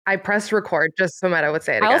I pressed record just so Meta would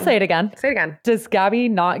say it again. I'll say it again. Say it again. Does Gabby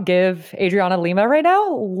not give Adriana Lima right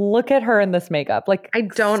now? Look at her in this makeup. Like, I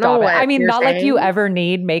don't know what I mean, you're not like you saying. ever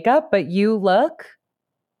need makeup, but you look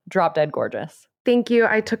drop dead gorgeous. Thank you.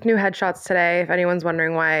 I took new headshots today. If anyone's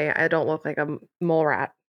wondering why I don't look like a mole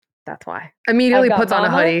rat, that's why. Immediately puts on a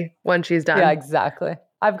hoodie when she's done. Yeah, exactly.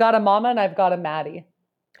 I've got a mama and I've got a Maddie.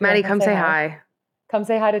 Maddie, come say hi. Come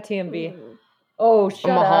say hi to TMB. Oh, shut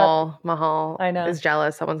up. Mahal I know. is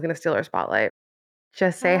jealous. Someone's going to steal her spotlight.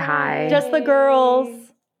 Just say hi. Just the girls.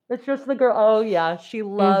 It's just the girl. Oh, yeah. She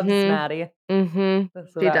loves Maddie. Mm-hmm.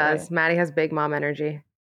 She does. Right. Maddie has big mom energy.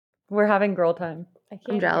 We're having girl time.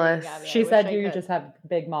 I'm jealous. She said you just have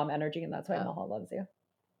big mom energy, and that's why Mahal loves you.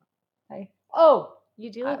 Hi. Oh,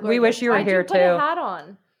 you do look gorgeous. We wish you were here, too. Why'd you put a hat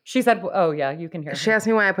on? She said, oh, yeah, you can hear her. She asked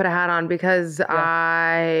me why I put a hat on because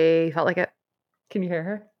I felt like it. Can you hear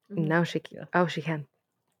her? No, she can. Oh, she can.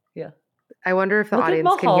 Yeah. I wonder if the audience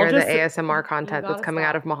can hear the ASMR content that's coming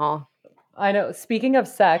out of Mahal. I know. Speaking of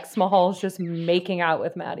sex, Mahal's just making out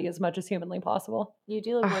with Maddie as much as humanly possible. You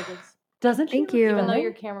do look gorgeous. Doesn't she? Thank you. Even though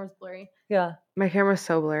your camera's blurry. Yeah. My camera's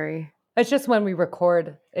so blurry. It's just when we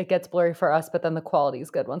record, it gets blurry for us, but then the quality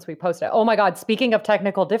is good once we post it. Oh my God. Speaking of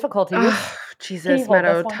technical difficulties. Jesus,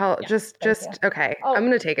 Meadow, okay. Oh. I'm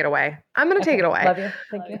going to take it away. Love you.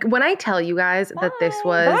 Thank you. When I tell you guys that this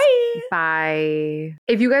was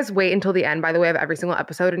if you guys wait until the end, by the way, of every single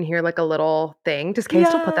episode and hear like a little thing, does Kay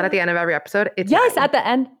still put that at the end of every episode? It's yes, at the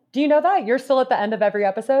end. Do you know that? You're still at the end of every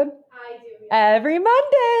episode? I do. Every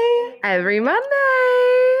Monday.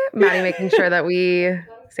 Maddie making sure that we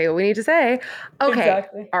say what we need to say. Okay.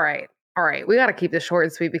 Exactly. All right. We got to keep this short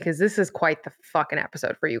and sweet because this is quite the fucking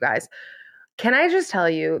episode for you guys. Can I just tell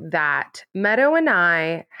you that Meadow and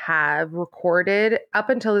I have recorded up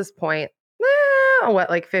until this point,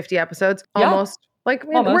 like 50 episodes? Yeah. Almost. Like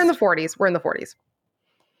we're in the 40s.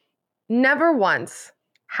 Never once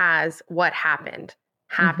has what happened.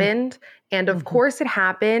 And of course it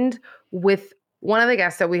happened with one of the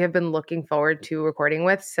guests that we have been looking forward to recording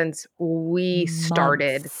with since we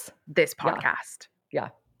started this podcast. Yeah.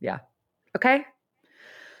 Okay?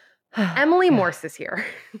 Emily Morse is here.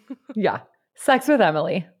 Yeah. Sex with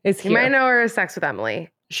Emily is here. You might know her as Sex with Emily.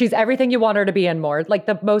 She's everything you want her to be and more. Like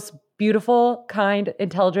the most beautiful, kind,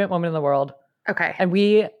 intelligent woman in the world. Okay. And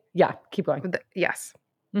keep going. Yes.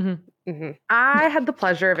 I had the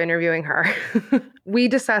pleasure of interviewing her. We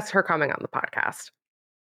discussed her coming on the podcast.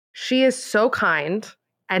 She is so kind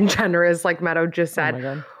and generous, like Meadow just said. Oh my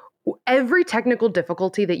God. Every technical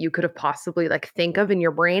difficulty that you could have possibly think of in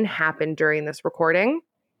your brain happened during this recording.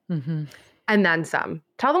 And then some.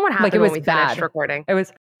 Tell them what happened when we finished recording. It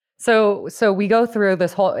was so we go through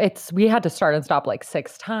this whole we had to start and stop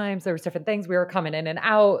 6 times. There was different things. We were coming in and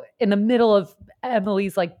out in the middle of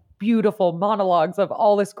Emily's beautiful monologues of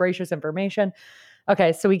all this gracious information.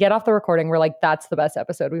 Okay, so we get off the recording. We're like, that's the best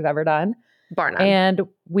episode we've ever done. Bar none. And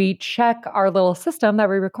we check our little system that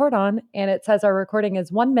we record on, and it says our recording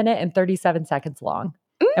is 1 minute and 37 seconds long.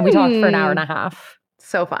 And we talked for an hour and a half.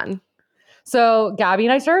 So fun. So Gabby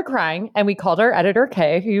and I started crying, and we called our editor,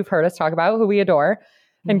 Kay, who you've heard us talk about, who we adore.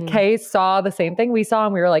 And Kay saw the same thing we saw,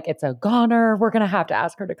 and we were like, it's a goner. We're going to have to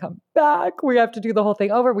ask her to come back. We have to do the whole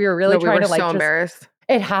thing over. We were really trying to so embarrassed.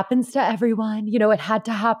 It happens to everyone. It had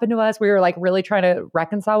to happen to us. We were really trying to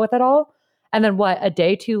reconcile with it all. And then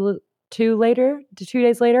two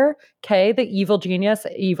days later, Kay, the evil genius,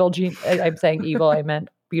 I'm saying evil, I meant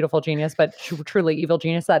beautiful genius, but truly evil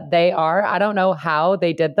genius that they are. I don't know how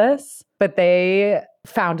they did this, but they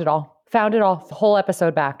found it all, the whole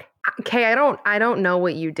episode back. Kay, I don't know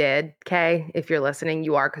what you did. Kay, if you're listening,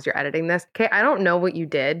 you are because you're editing this. Kay, I don't know what you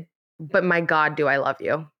did, but my God, do I love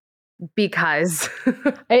you. Because,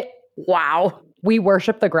 wow. We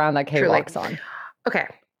worship the ground that Kay walks on. Okay.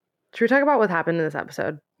 Should we talk about what happened in this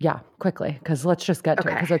episode? Yeah, quickly, because let's just get to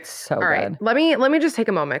it, because it's so good. Right. Let me just take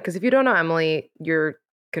a moment, because if you don't know Emily, you're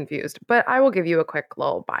confused. But I will give you a quick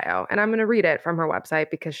little bio, and I'm going to read it from her website,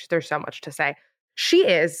 because there's so much to say. She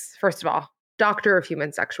is, first of all, doctor of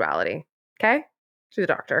human sexuality, okay? She's a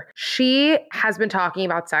doctor. She has been talking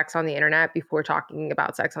about sex on the internet before talking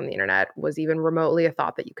about sex on the internet was even remotely a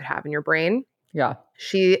thought that you could have in your brain. Yeah.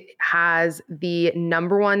 She has the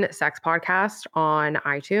 #1 sex podcast on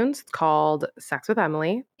iTunes called Sex with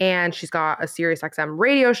Emily. And she's got a SiriusXM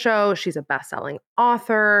radio show. She's a best-selling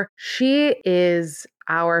author. She is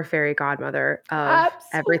our fairy godmother of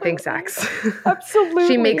everything sex. Absolutely.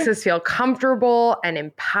 She makes us feel comfortable and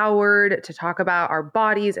empowered to talk about our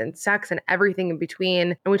bodies and sex and everything in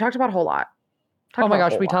between. And we talked about a whole lot. Oh my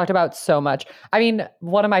gosh, we talked about so much. I mean,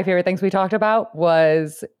 one of my favorite things we talked about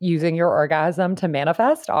was using your orgasm to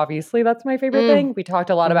manifest. Obviously, that's my favorite thing. We talked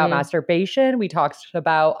a lot about masturbation. We talked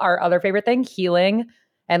about our other favorite thing, healing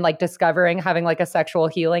and like discovering having like a sexual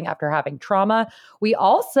healing after having trauma. We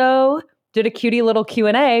also did a cutie little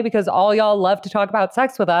Q&A because all y'all love to talk about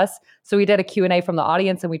sex with us. So we did a Q&A from the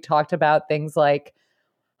audience and we talked about things like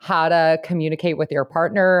how to communicate with your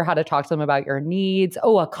partner, how to talk to them about your needs.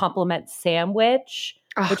 Oh, a compliment sandwich,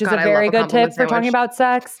 which is a very good tip for talking about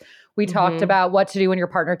sex. We talked about what to do when your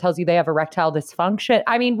partner tells you they have erectile dysfunction.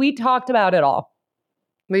 I mean, we talked about it all.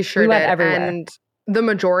 We sure went did. everywhere. And the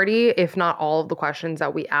majority, if not all of the questions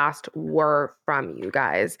that we asked were from you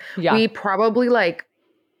guys. Yeah. We probably like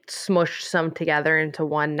smushed some together into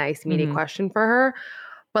one nice meaty question for her.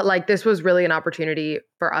 But like this was really an opportunity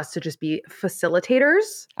for us to just be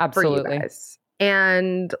facilitators for you guys.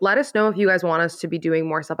 And let us know if you guys want us to be doing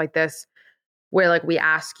more stuff like this where like we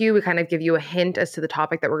ask you, we kind of give you a hint as to the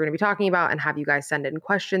topic that we're going to be talking about and have you guys send in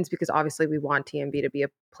questions because obviously we want TMB to be a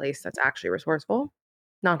place that's actually resourceful,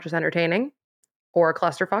 not just entertaining or a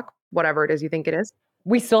clusterfuck, whatever it is you think it is.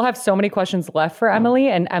 We still have so many questions left for Emily,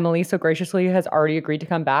 and Emily so graciously has already agreed to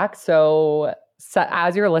come back. So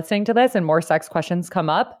as you're listening to this and more sex questions come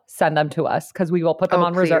up, send them to us because we will put them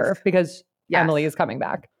on reserve because Emily is coming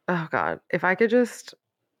back. Oh God. If I could just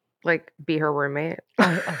like be her roommate.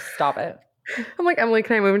 Oh, stop it. I'm like, Emily,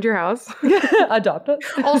 can I move into your house? Adopt it.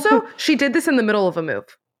 Also, she did this in the middle of a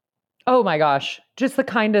move. Oh my gosh. Just the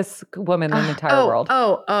kindest woman in the entire world.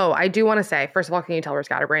 Oh, I do want to say, first of all, can you tell we're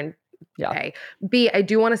scatterbrained? Yeah. A. B, I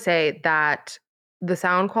do want to say that the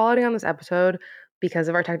sound quality on this episode, because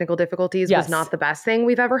of our technical difficulties, was not the best thing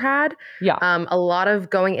we've ever had. Yeah. A lot of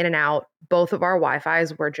going in and out. Both of our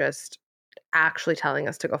Wi-Fis were just actually telling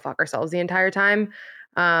us to go fuck ourselves the entire time.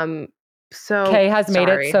 So Kay has made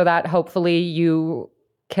it so that hopefully you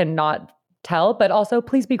cannot tell, but also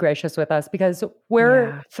please be gracious with us because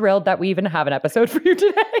we're thrilled that we even have an episode for you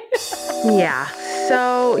today. Yeah.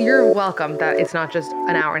 So you're welcome that it's not just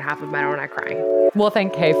an hour and a half of Meadow and I crying. We'll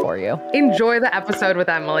thank Kay for you. Enjoy the episode with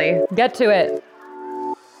Emily. Get to it.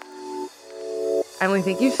 Emily,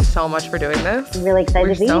 thank you so much for doing this. I'm really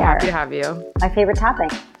excited to be here. We're so happy to have you. My favorite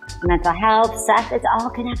topic. Mental health, sex, it's all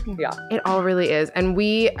connected. Yeah, it all really is. And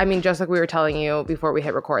I mean, just like we were telling you before we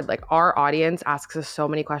hit record, like our audience asks us so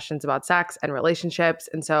many questions about sex and relationships.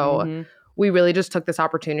 And so we really just took this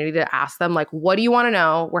opportunity to ask them, like, what do you want to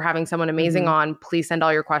know? We're having someone amazing on. Please send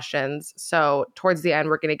all your questions. So towards the end,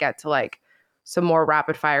 we're going to get to like some more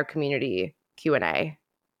rapid fire community Q&A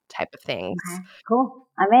type of things. Okay, cool.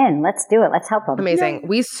 I'm in. Let's do it. Let's help them. Amazing.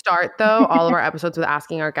 We start, though, all of our episodes with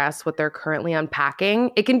asking our guests what they're currently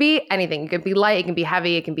unpacking. It can be anything. It can be light. It can be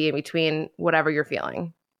heavy. It can be in between, whatever you're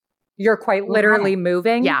feeling. You're quite literally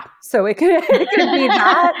moving. Yeah. So it could be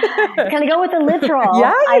that. Can I go with the literal?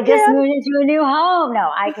 Yeah, I just moved into a new home.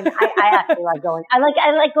 No, I actually love going. I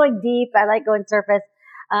like going deep. I like going surface.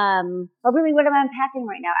 But really, what am I unpacking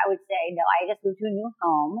right now? I would say, no, I just moved to a new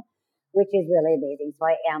home, which is really amazing. So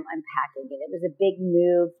I am unpacking it. It was a big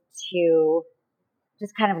move to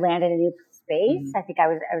just kind of land in a new space. I think I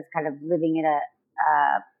was kind of living in a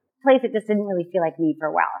place that just didn't really feel like me for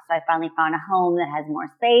a while. So I finally found a home that has more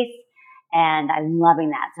space, and I'm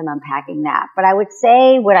loving that. So I'm unpacking that. But I would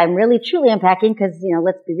say what I'm really truly unpacking, because, you know,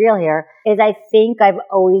 let's be real here, is I think I've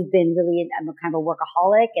always been I'm a kind of a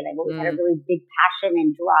workaholic, and I've always had a really big passion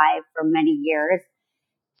and drive for many years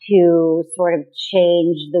to sort of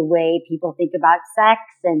change the way people think about sex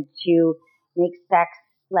and to make sex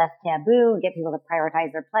less taboo and get people to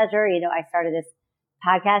prioritize their pleasure. You know, I started this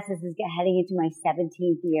podcast. This is heading into my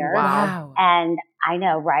 17th year. Wow. And I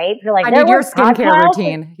know, right? You're like, I need your skincare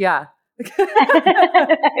routine. Yeah.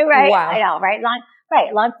 Right. Wow. I know, right?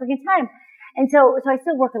 Long freaking time. And so I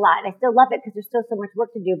still work a lot, and I still love it because there's still so much work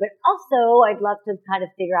to do. But also, I'd love to kind of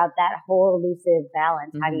figure out that whole elusive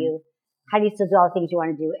balance. How do you still do all the things you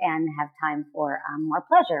want to do and have time for more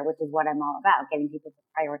pleasure, which is what I'm all about, getting people to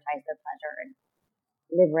prioritize their pleasure and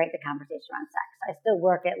liberate the conversation around sex. I still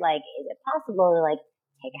work at like, is it possible to like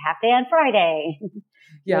take a half day on Friday?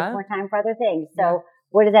 There's more time for other things. So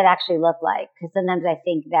what does that actually look like? Because sometimes I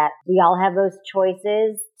think that we all have those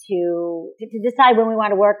choices to decide when we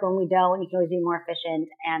want to work, when we don't. You can always be more efficient.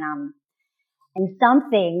 And some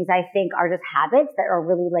things I think are just habits that are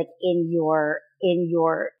really like in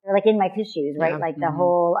like in my tissues, right? Like the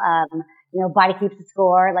whole, body keeps the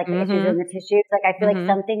score, like the issues in the tissues. Like I feel like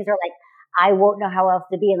some things are like, I won't know how else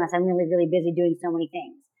to be unless I'm really, really busy doing so many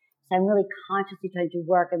things. So I'm really consciously trying to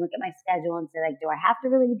work and look at my schedule and say like, do I have to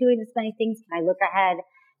really be doing this many things? Can I look ahead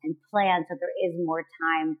and plan so there is more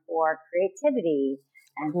time for creativity,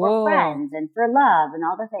 and Cool. for friends and for love and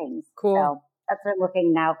all the things. Cool. So that's what I'm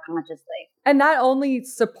looking now consciously. And that only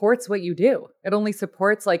supports what you do. It only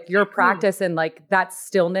supports like your practice, and like that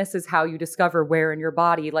stillness is how you discover where in your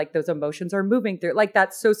body like those emotions are moving through. Like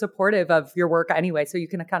that's so supportive of your work anyway. So you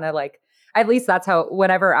can kind of like, at least that's how,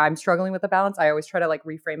 whenever I'm struggling with the balance, I always try to like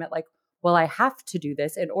reframe it like, well, I have to do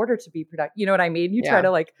this in order to be productive. You know what I mean? You try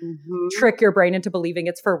to like trick your brain into believing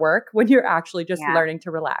it's for work when you're actually just learning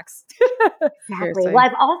to relax. Exactly. Well,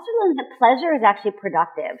 I've also learned that pleasure is actually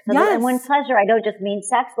productive. So and when pleasure, I don't just mean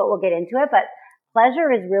sex, but we'll get into it. But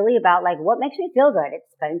pleasure is really about like what makes me feel good. It's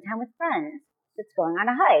spending time with friends. It's going on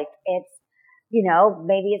a hike. It's,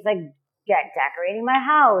 maybe it's like decorating my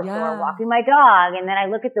house or walking my dog. And then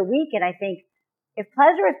I look at the week and I think if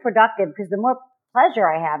pleasure is productive, because the more pleasure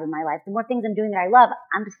I have in my life, the more things I'm doing that I love,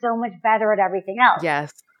 I'm so much better at everything else.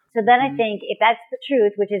 Yes. So then I think if that's the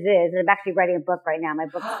truth, which it is, and I'm actually writing a book right now.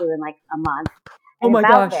 My book's due in like a month. Oh my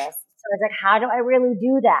gosh. This. So it's like, how do I really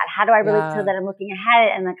do that? How do I really so that I'm looking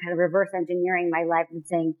ahead and then kind of reverse engineering my life and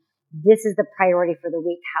saying, this is the priority for the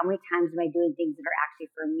week. How many times am I doing things that are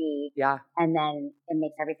actually for me? Yeah. And then it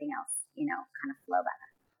makes everything else, kind of flow better.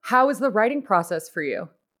 How is the writing process for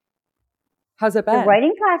you? How's it been? The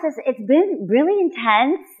writing process, it's been really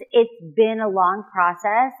intense. It's been a long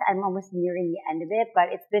process. I'm almost nearing the end of it,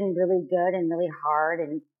 but it's been really good and really hard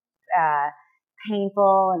and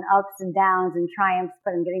painful and ups and downs and triumphs.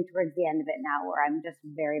 But I'm getting towards the end of it now where I'm just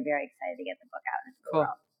very, very excited to get the book out into the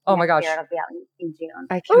world. Oh my gosh. It'll be out in June.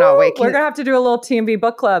 I cannot wait. We're going to have to do a little TMV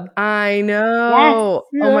book club. I know.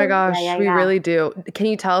 Yes. Oh my gosh. We Yeah. really do. Can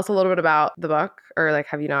you tell us a little bit about the book, or like,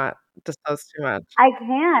 have you not disclosed too much? I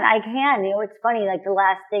can. It's funny. Like the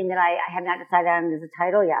last thing that I have not decided on is the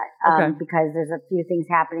title yet, because there's a few things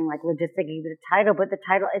happening, like logistically with the title. But the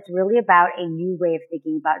title, it's really about a new way of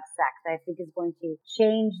thinking about sex. I think is going to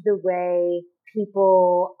change the way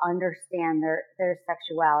people understand their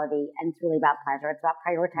sexuality, and it's really about pleasure. It's about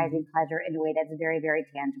prioritizing pleasure in a way that's very, very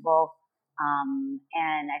tangible,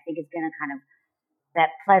 and I think it's going to kind of.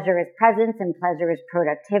 That pleasure is presence and pleasure is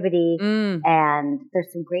productivity. And there's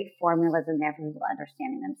some great formulas in there for people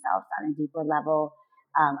understanding themselves on a deeper level,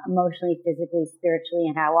 emotionally, physically, spiritually,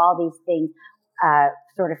 and how all these things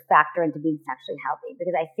sort of factor into being sexually healthy.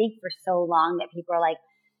 Because I think for so long that people are like,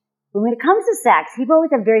 when it comes to sex, people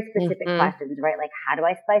always have very specific questions, right? Like, how do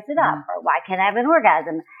I spice it up? Or why can't I have an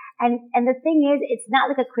orgasm? And the thing is, it's not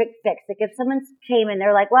like a quick fix. Like if someone came and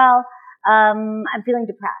they're like, well, I'm feeling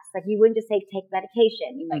depressed. Like you wouldn't just say take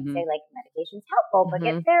medication. You might say like medication's helpful, but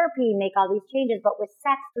get therapy, make all these changes. But with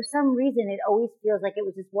sex, for some reason, it always feels like it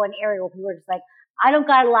was this one area where people are just like, I don't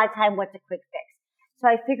got a lot of time. What's a quick fix?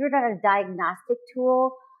 So I figured out a diagnostic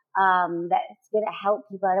tool that's going to help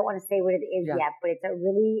people. I don't want to say what it is yet, but it's a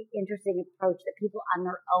really interesting approach that people on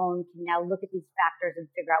their own can now look at these factors and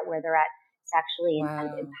figure out where they're at sexually and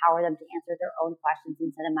kind of empower them to answer their own questions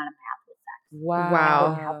and set them on a path with sex.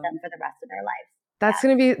 Wow. And help them for the rest of their lives.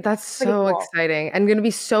 That's so exciting and going to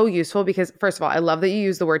be so useful because first of all, I love that you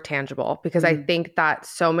use the word tangible because I think that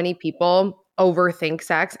so many people overthink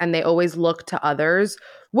sex and they always look to others,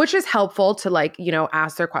 which is helpful to like,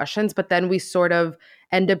 ask their questions, but then we sort of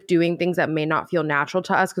end up doing things that may not feel natural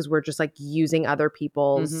to us because we're just like using other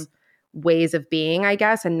people's ways of being, I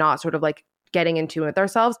guess, and not sort of like getting in tune with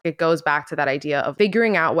ourselves. It goes back to that idea of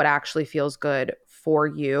figuring out what actually feels good for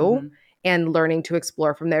you and learning to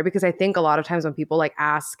explore from there. Because I think a lot of times when people like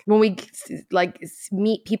ask, when we like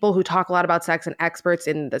meet people who talk a lot about sex and experts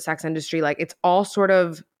in the sex industry, like it's all sort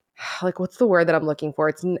of like, what's the word that I'm looking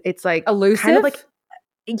for? It's like elusive, kind of like,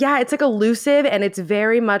 it's like elusive. And it's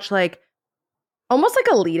very much like, almost like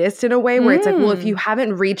elitist in a way where it's like, well, if you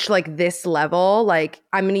haven't reached like this level, like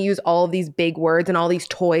I'm going to use all of these big words and all these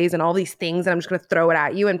toys and all these things and I'm just going to throw it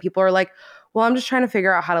at you. And people are like, well, I'm just trying to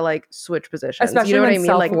figure out how to like switch positions. Especially you know when what I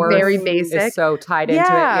mean? Like very basic. Is so tied into it.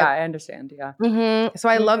 Yeah, I understand. Yeah. So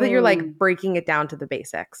I love that you're like breaking it down to the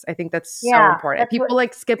basics. I think that's so important. People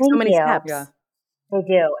like skip so many steps. Yeah. They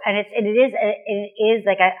do. And it is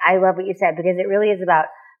like, I love what you said because it really is about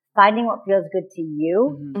finding what feels good to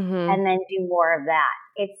you and then do more of that.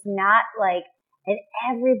 It's not like, and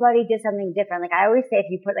everybody does something different. Like I always say,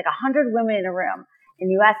 if you put like 100 women in a room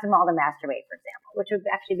and you ask them all to masturbate, for example, which would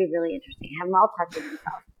actually be really interesting, have them all touching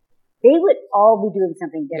themselves, they would all be doing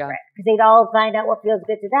something different because they'd all find out what feels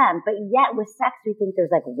good to them. But yet with sex, we think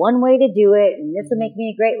there's like one way to do it and this will make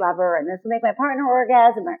me a great lover and this will make my partner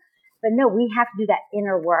orgasm. But no, we have to do that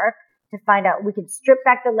inner work to find out. We can strip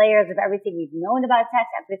back the layers of everything we've known about sex,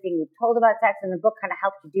 everything we've told about sex, and the book kind of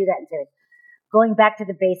helps you do that into going back to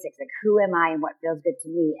the basics, like who am I and what feels good to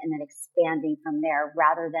me, and then expanding from there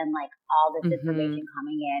rather than like all this information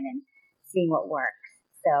coming in and seeing what works.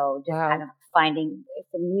 So just kind of finding it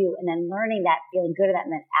from you and then learning that, feeling good at that,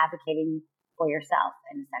 and then advocating for yourself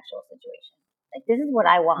in a sexual situation. Like, this is what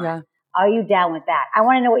I want. Yeah. Are you down with that? I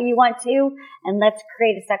want to know what you want too, and let's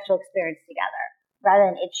create a sexual experience together.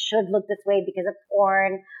 Rather than it should look this way because of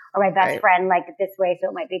porn, or my best friend liked it this way, so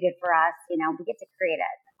it might be good for us. You know, we get to create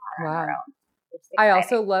it on our own. I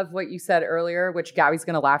also love what you said earlier, which Gabby's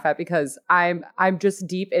going to laugh at because I'm just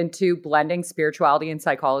deep into blending spirituality and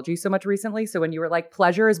psychology so much recently. So when you were like,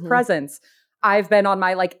 pleasure is presence, I've been on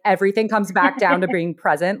my like, everything comes back down to being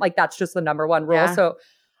present. Like, that's just the number one rule. Yeah. So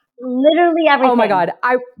literally everything. Oh my God.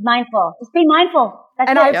 Mindful. Just be mindful.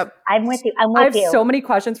 That's it. I'm with you. I have so many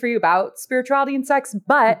questions for you about spirituality and sex,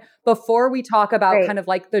 but before we talk about kind of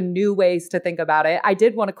like the new ways to think about it, I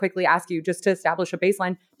did want to quickly ask you, just to establish a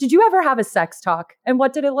baseline, did you ever have a sex talk, and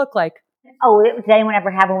what did it look like? Oh, did anyone ever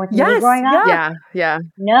have one with me growing up? Yeah.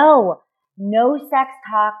 No sex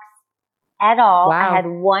talks at all. Wow. I had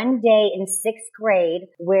one day in 6th grade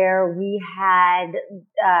where we had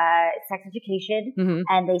sex education,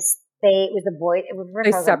 and it was the boys. It was They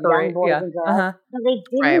separate, young boys and girls. So they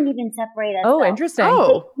didn't even separate us. Oh, interesting.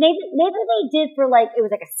 Maybe they did for like, it was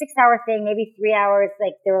like a 6-hour thing, maybe 3 hours.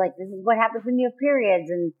 Like, they were like, this is what happens when you have periods,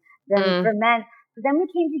 and then for men. But then we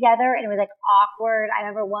came together and it was like awkward. I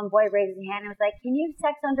remember one boy raised his hand and was like, "Can you have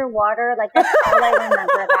sex underwater?" Like, that's all I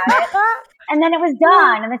remember about it. And then it was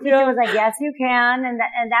done. And the teacher was like, "Yes, you can." And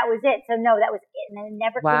that was it. So no, that was it. And then it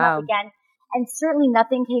never came up again. And certainly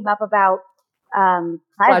nothing came up about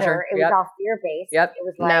pleasure. It was all fear-based. It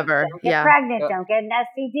was like, never. Don't get pregnant, don't get an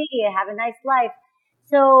STD, have a nice life.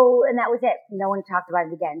 So, and that was it. No one talked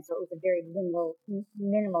about it again. So it was a very minimal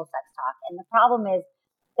sex talk. And the problem is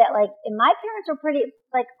that, like, and my parents were pretty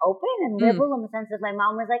like open and liberal in the sense that my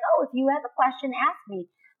mom was like, "Oh, if you have a question, ask me."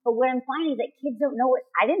 But what I'm finding is that kids don't know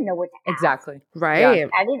I didn't know what to ask. Exactly. Right.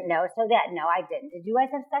 I didn't know. So no, I didn't. Did you guys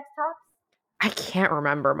have sex talks? I can't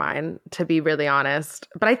remember mine, to be really honest.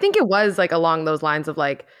 But I think it was like along those lines of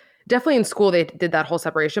like, definitely in school they did that whole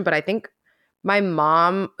separation. But I think my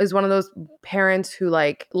mom is one of those parents who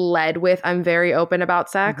like led with, "I'm very open about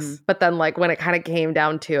sex." But then like when it kind of came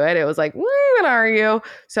down to it, it was like, "When are you?"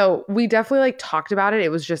 So we definitely like talked about it. It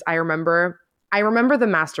was just, I remember the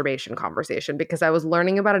masturbation conversation because I was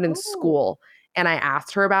learning about it in school. And I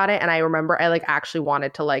asked her about it, and I remember I like actually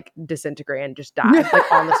wanted to like disintegrate and just die. Like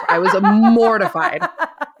on the I was mortified.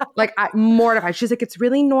 Mortified. She's like, "It's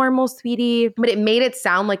really normal, sweetie." But it made it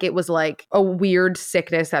sound like it was like a weird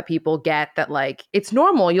sickness that people get, that like, it's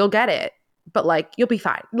normal, you'll get it, but like, you'll be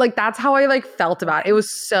fine. Like, that's how I like felt about it. It was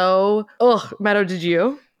so, Meadow, did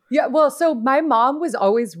you? Yeah, well, so my mom was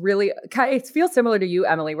always really, it feels similar to you,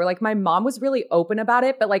 Emily, where like my mom was really open about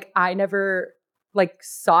it, but like I never like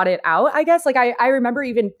sought it out, I guess. Like I remember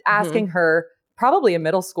even asking her probably in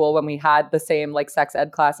middle school when we had the same like sex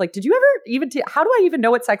ed class, like, "Did you ever even, how do I even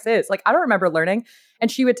know what sex is?" Like, I don't remember learning.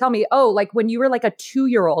 And she would tell me, "Oh, like when you were like a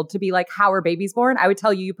 2-year-old to be like, how are babies born?" I would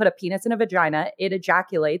tell you put a penis in a vagina, it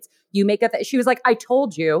ejaculates, you make she was like, "I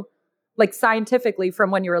told you," like scientifically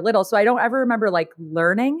from when you were little. So I don't ever remember like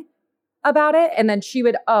learning about it. And then she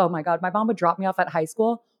would, oh my God, my mom would drop me off at high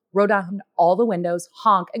school, roll down all the windows,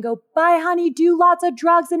 honk, and go, "Bye, honey, do lots of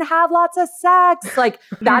drugs and have lots of sex." Like,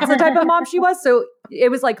 that's the type of mom she was. So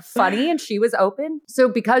it was like funny, and she was open. So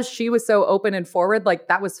because she was so open and forward, like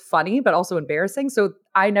that was funny, but also embarrassing. So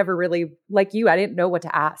I never really, like you, I didn't know what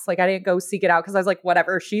to ask. Like, I didn't go seek it out because I was like,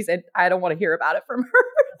 whatever, she's in, I don't want to hear about it from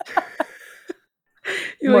her.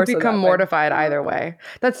 You like become mortified either way.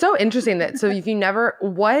 That's so interesting that, so if you never,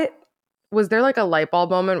 was there like a light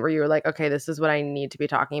bulb moment where you were like, "Okay, this is what I need to be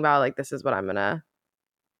talking about. Like, this is what I'm going to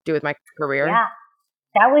do with my career"? Yeah,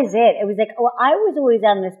 that was it. It was like, I was always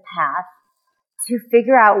on this path to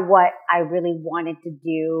figure out what I really wanted to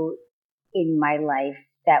do in my life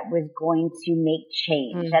that was going to make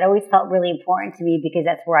change. That always felt really important to me because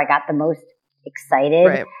that's where I got the most excited.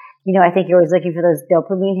 Right. You know, I think you're always looking for those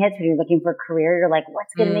dopamine hits when you're looking for a career. You're like,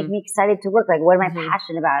 what's going to make me excited to work? Like, what am I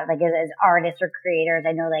passionate about? Like, as artists or creators,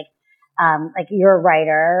 I know like you're a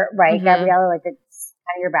writer, right? Gabriella, like that's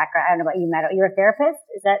kind of your background. I don't know about you, Meadow. You're a therapist?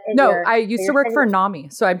 No, I used to work for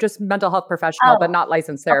NAMI. So I'm just mental health professional, but not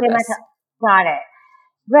licensed therapist. Okay, got it.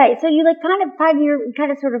 Right. So you like kind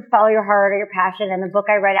of sort of follow your heart or your passion. And the book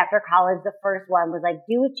I read after college, the first one was like,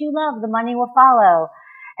 "Do what you love, the money will follow."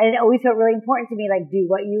 And it always felt really important to me, like, do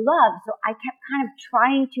what you love. So I kept kind of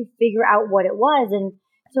trying to figure out what it was. And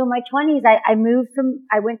so in my 20s, I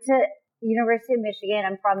went to University of Michigan.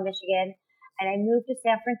 I'm from Michigan. And I moved to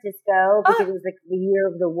San Francisco because it was like the year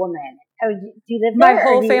of the woman. Oh, do you live there? My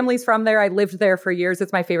whole family's from there. I lived there for years.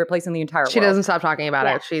 It's my favorite place in the entire world. She doesn't stop talking about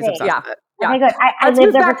it. She's obsessed with it. Okay, good. I Let's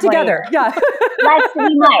lived move there back for 20 together. years. Yeah.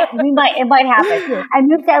 It might happen. I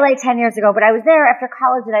moved to LA 10 years ago, but I was there after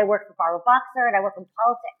college and I worked for Barbara Boxer and I worked in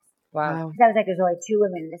politics. Wow. Because I was like, there's only 2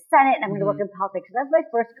 women in the Senate and I'm going to work in politics. So that's my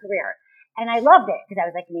first career. And I loved it because I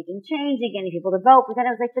was like making change and getting people to vote. But then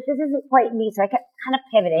I was like, but this isn't quite me. So I kept kind of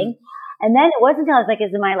pivoting. And then it wasn't until I was like,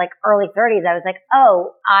 in my like early 30s, I was like,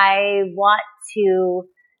 oh, I want to,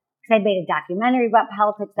 because I made a documentary about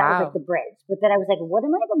politics. That was like the bridge. But then I was like, what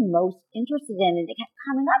am I the most interested in? And it kept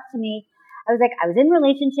coming up to me. I was like, I was in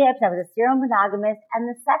relationships. I was a serial monogamist and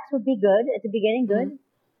the sex would be good at the beginning, good,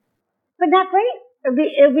 but not great. It'll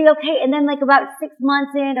be okay. And then like about 6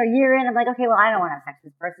 months in or a year in, I'm like, okay, well, I don't want to have sex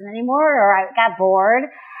with this person anymore. Or I got bored.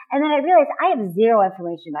 And then I realized I have zero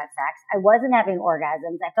information about sex. I wasn't having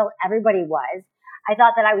orgasms. I felt everybody was. I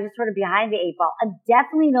thought that I was just sort of behind the 8 ball. I'm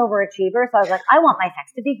definitely an overachiever. So I was like, I want my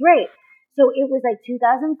sex to be great. So it was like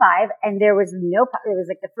 2005 and it was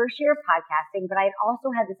like the first year of podcasting, but I had also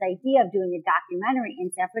had this idea of doing a documentary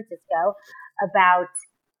in San Francisco about,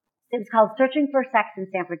 it was called Searching for Sex in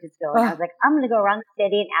San Francisco. And I was like, I'm going to go around the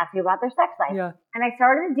city and ask people about their sex life. Yeah. And I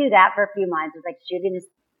started to do that for a few months. It was like shooting this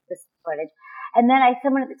footage. And then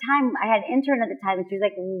someone at the time, I had an intern at the time and she was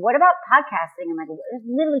like, what about podcasting? I'm like, it was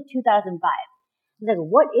literally 2005. She's like,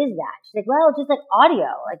 what is that? She's like, well, just like audio.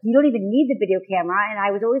 Like you don't even need the video camera. And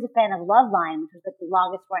I was always a fan of Loveline, which was like the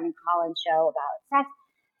longest running call-in show about sex.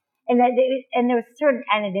 And there was a certain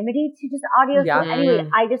anonymity to just audio. Yeah. So anyway,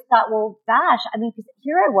 I just thought, well, gosh, I mean, because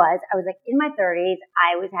here I was like in my 30s,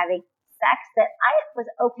 I was having sex that I was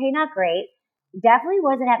okay, not great. Definitely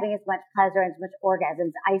wasn't having as much pleasure and as much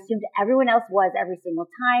orgasms. I assumed everyone else was every single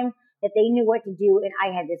time, that they knew what to do, and I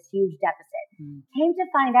had this huge deficit. Came to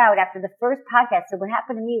find out after the first podcast, so what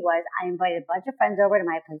happened to me was I invited a bunch of friends over to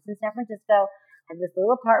my place in San Francisco, had this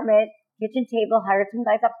little apartment, kitchen table, hired some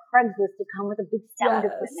guys off Craigslist to come with a big sound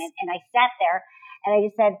equipment, and I sat there and I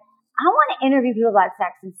just said, I want to interview people about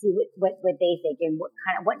sex and see what they think and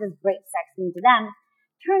what does great sex mean to them.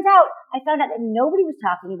 Turns out, I found out that nobody was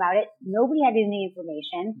talking about it. Nobody had any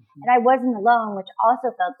information. And I wasn't alone, which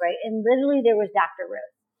also felt great. And literally there was Dr.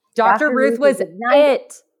 Ruth. Dr. Ruth was it.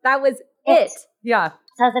 That was it. Yeah.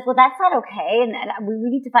 So I was like, well, that's not okay. And we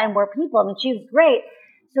need to find more people. I mean, she was great.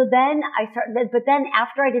 So then I started, but then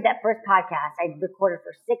after I did that first podcast, I recorded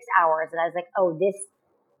for 6 hours and I was like, oh, this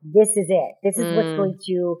is it. This is what's going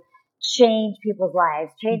to change people's lives,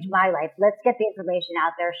 change my life. Let's get the information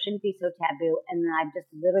out there. Shouldn't be so taboo. And then I've just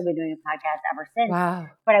literally been doing a podcast ever since. Wow.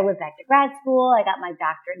 But I went back to grad school. I got my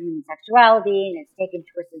doctorate in human sexuality and it's taken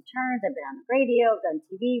twists and turns. I've been on the radio, I've done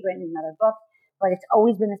TV, written another book, but it's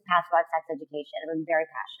always been this path about sex education. I've been very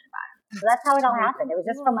passionate about it. So that's how it all happened. It was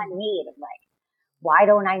just from a need of like, why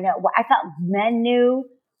don't I know? I thought men knew.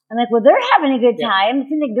 I'm like, well, they're having a good time. It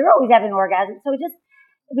seems like they're always having orgasms. So it just,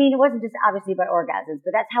 I mean, it wasn't just obviously about orgasms,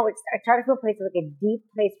 but that's how it started from a place of like a deep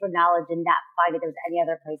place for knowledge and not finding there was any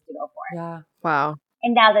other place to go for it. Yeah. Wow.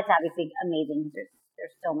 And now that's obviously amazing because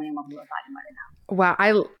there's so many more people talking about it now.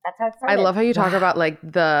 Wow. That's how it started. I love how you talk about like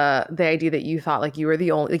the idea that you thought like you were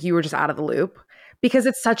the only, like you were just out of the loop. Because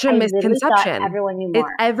it's such a misconception. Everyone knew more.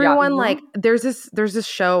 Everyone like there's this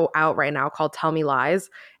show out right now called Tell Me Lies,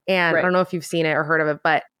 and I don't know if you've seen it or heard of it,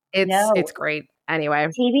 but it's great. Anyway,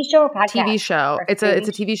 TV show or podcast? TV show. It's a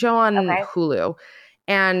TV show on Hulu,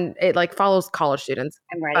 and it like follows college students.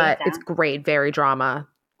 I'm ready. But it's great, very drama,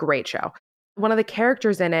 great show. One of the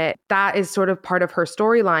characters in it, that is sort of part of her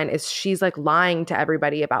storyline, is she's like lying to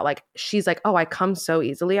everybody about like, she's like, oh, I come so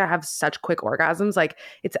easily. I have such quick orgasms. Like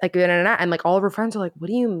it's like, and like all of her friends are like, what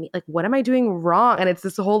do you mean? Like, what am I doing wrong? And it's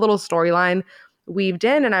this whole little storyline weaved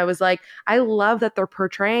in. And I was like, I love that they're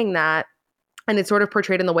portraying that. And it's sort of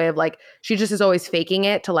portrayed in the way of like, she just is always faking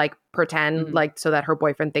it to like pretend like so that her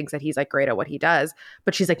boyfriend thinks that he's like great at what he does.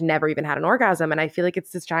 But she's like never even had an orgasm. And I feel like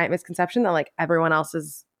it's this giant misconception that like everyone else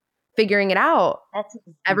is figuring it out.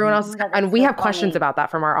 Everyone else, and we have questions about that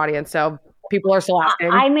from our audience. So people are still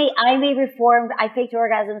asking. I may reform. I faked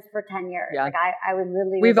orgasms for 10 years. Yeah. Like I would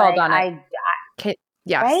literally. We've all done it.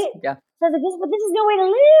 Yes. Right? Yeah. So I was like, but this is no way to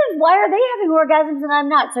live. Why are they having orgasms and I'm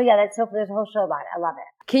not? So yeah, there's a whole show about it. I love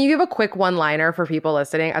it. Can you give a quick one-liner for people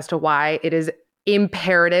listening as to why it is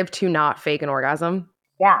imperative to not fake an orgasm?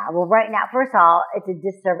 Yeah, well, right now, first of all, it's a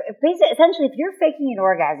disservice. Basically, essentially, if you're faking an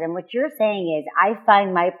orgasm, what you're saying is, I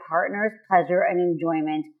find my partner's pleasure and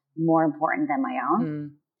enjoyment more important than my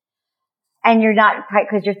own. And you're not quite,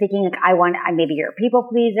 because you're thinking, like, maybe you're a people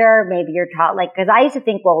pleaser, maybe you're taught, like, because I used to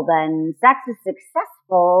think, well, then sex is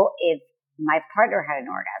successful if my partner had an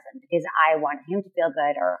orgasm, because I want him to feel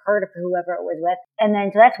good or her to whoever it was with. And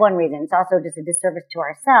then, so that's one reason. It's also just a disservice to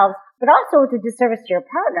ourselves, but also it's a disservice to your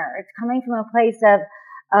partner. It's coming from a place of,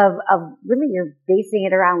 of really you're basing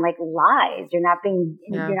it around like lies. You're not being,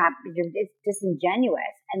 Yeah. it's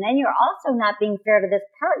disingenuous. And then you're also not being fair to this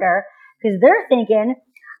partner because they're thinking,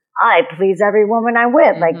 I please every woman I'm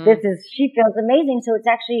with. Like she feels amazing. So it's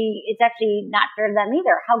actually not fair to them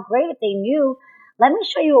either. How great if they knew, let me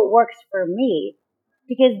show you what works for me.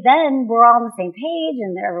 Because then we're all on the same page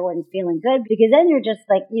and everyone's feeling good. Because then you're just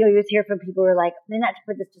like, you just hear from people who are like, not to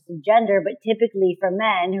put this just in gender, but typically for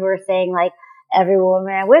men who are saying like, every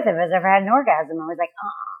woman I'm with has ever had an orgasm. I was like,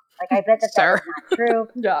 like I bet that Sir. that's not true.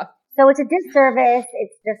 Yeah. So it's a disservice.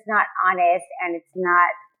 It's just not honest and it's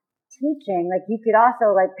not teaching. Like you could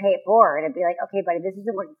also like pay it forward and be like, okay, buddy, this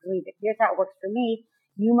isn't working for me, but here's how it works for me.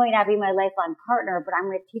 You might not be my lifelong partner, but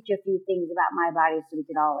I'm going to teach you a few things about my body so we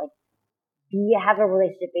can all like have a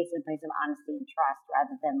relationship based in a place of honesty and trust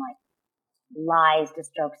rather than like lies to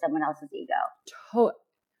stroke someone else's ego.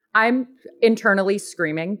 I'm internally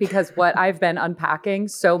screaming because what I've been unpacking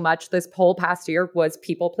so much this whole past year was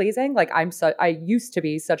people pleasing. Like I used to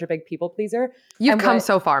be such a big people pleaser. You've come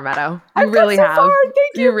so far, Meadow. You I've really come so have. far,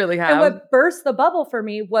 thank you. You really have. And what burst the bubble for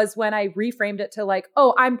me was when I reframed it to like,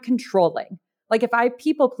 oh, I'm controlling. Like if I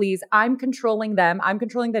people please, I'm controlling them. I'm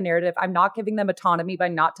controlling the narrative. I'm not giving them autonomy by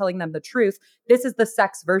not telling them the truth. This is the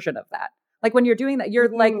sex version of that. Like when you're doing that, you're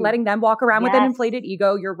like letting them walk around with an inflated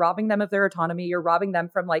ego. You're robbing them of their autonomy. You're robbing them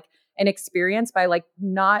from like an experience by like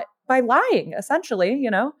not by lying, essentially,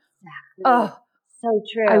 Exactly. Oh, so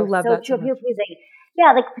true. I love so that true. so much. People pleasing.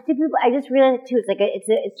 Yeah, like people. I just realized too. It's like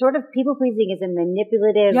it's sort of people pleasing is a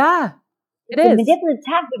manipulative. Yeah. It's a manipulative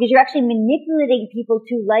tactic because you're actually manipulating people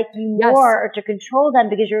to like you more or to control them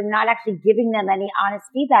because you're not actually giving them any honest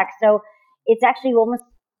feedback. So it's actually almost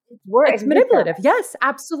worse. It's manipulative. Yes,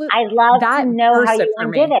 absolutely. I'd love to know how you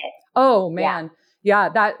undid it. Oh man. Yeah,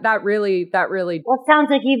 that really. Well, it sounds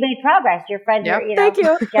like you've made progress. Your friend, Thank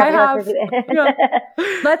you. I have.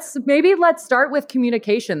 Let's start with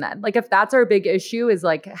communication then. Like if that's our big issue is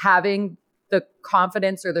like having the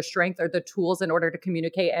confidence or the strength or the tools in order to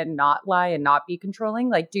communicate and not lie and not be controlling?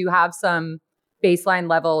 Like, do you have some baseline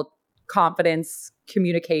level confidence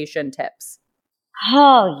communication tips?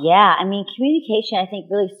 Oh, yeah. I mean, communication, I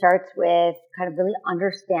think, really starts with kind of really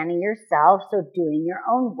understanding yourself. So doing your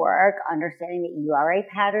own work, understanding that you are a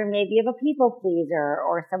pattern maybe of a people pleaser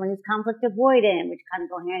or someone who's conflict avoidant, which kind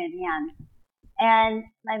of go hand in hand. And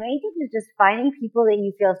my main thing is just finding people that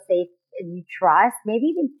you feel safe and you trust,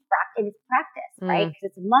 maybe even practice, right?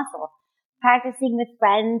 Because it's a muscle. Practicing with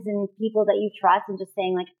friends and people that you trust and just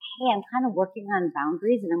saying like, hey, I'm kind of working on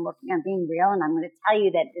boundaries and I'm working on being real and I'm going to tell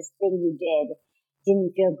you that this thing you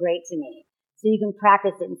didn't feel great to me. So you can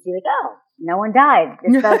practice it and see like, oh, no one died.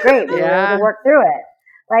 This felt great. We were able to work through it.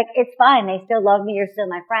 Like, it's fine. They still love me. You're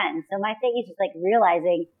still my friend. So my thing is just like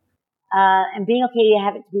realizing and being okay to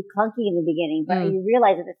have it to be clunky in the beginning, but you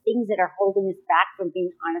realize that the things that are holding us back from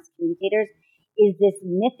being honest communicators is this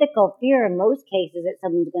mythical fear in most cases that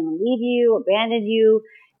someone's going to leave you, abandon you,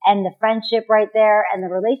 and the friendship right there and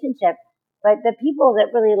the relationship. But the people that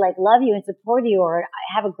really like love you and support you or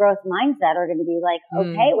have a growth mindset are going to be like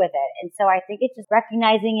okay with it. And so I think it's just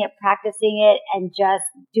recognizing it, practicing it, and just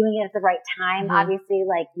doing it at the right time. Obviously,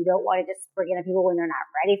 like you don't want to just spring into people when they're not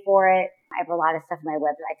ready for it. I have a lot of stuff on my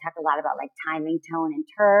website. I talk a lot about like timing, tone, and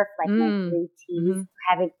turf, like my 3 T's,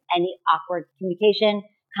 having any awkward communication,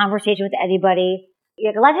 conversation with anybody.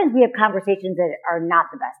 A lot of times we have conversations that are not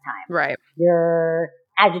the best time. Right. You're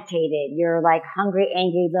agitated. You're like hungry,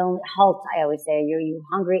 angry, lonely. Halt, I always say. You're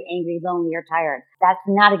hungry, angry, lonely, or tired. That's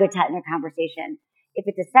not a good time in a conversation. If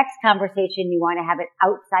it's a sex conversation, you want to have it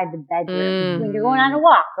outside the bedroom. When you're going on a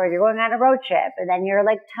walk or you're going on a road trip, and then your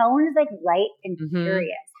like tone is like light and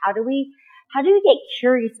curious. How do we get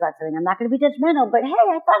curious about something? I'm not going to be judgmental, but hey,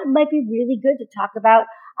 I thought it might be really good to talk about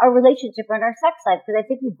our relationship and our sex life because I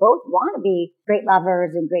think we both want to be great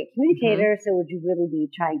lovers and great communicators. So would you really be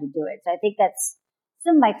trying to do it? So I think that's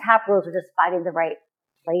some of my top rules are just finding the right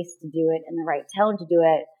place to do it and the right tone to do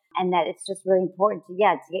it. And that it's just really important to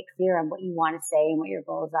get clear on what you want to say and what your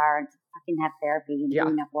goals are and to fucking have therapy and do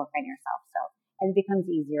enough work on yourself. So, and it becomes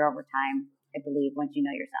easier over time, I believe, once you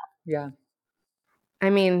know yourself. Yeah. I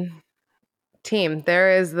mean, team,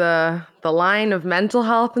 there is the line of mental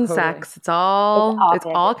health and sex. It's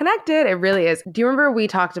all connected. It really is. Do you remember we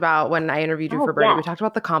talked about when I interviewed you for Birdie, we talked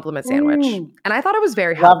about the compliment sandwich. And I thought it was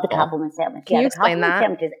very helpful. Love the compliment sandwich. Can you explain the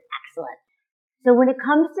compliment that? sandwich is excellent. So when it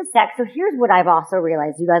comes to sex, so here's what I've also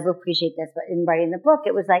realized. You guys will appreciate this, but in writing the book,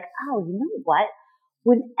 it was like, oh, you know what?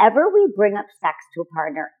 Whenever we bring up sex to a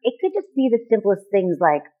partner, it could just be the simplest things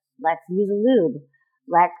like, let's use a lube.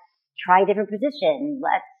 Let's try a different position.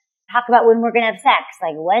 Let's talk about when we're going to have sex.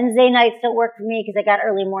 Like Wednesday nights don't work for me because I got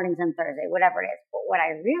early mornings on Thursday, whatever it is. But what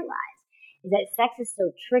I realized is that sex is so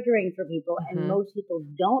triggering for people and most people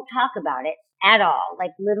don't talk about it at all.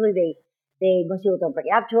 Like literally most people don't bring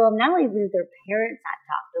it up to them. Not only do their parents not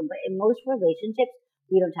talk to them, but in most relationships,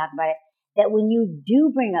 we don't talk about it. That when you do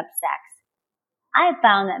bring up sex, I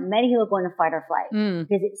found that many people go into fight or flight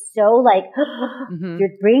because it's so like,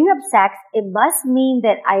 you're bringing up sex. It must mean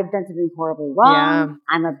that I've done something horribly wrong. Yeah.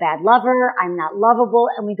 I'm a bad lover. I'm not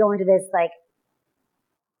lovable. And we go into this like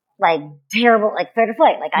terrible, like fight or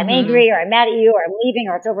flight. Like I'm angry or I'm mad at you or I'm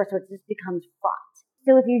leaving or it's over. So it just becomes fraught.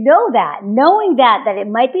 So if you know that, knowing that it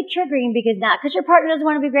might be triggering because your partner doesn't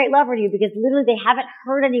want to be a great lover to you because literally they haven't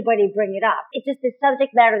heard anybody bring it up. It's just a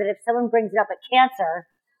subject matter that if someone brings it up at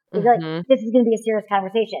cancer, it's like, this is going to be a serious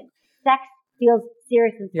conversation. Sex feels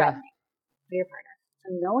serious and threatening for your partner. So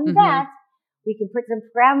knowing that, we can put some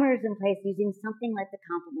parameters in place using something like the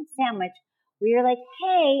compliment sandwich, where you're like,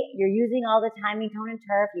 hey, you're using all the timing, tone, and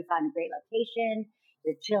turf. You found a great location.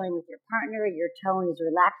 You're chilling with your partner. Your tone is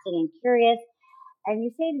relaxing and curious. And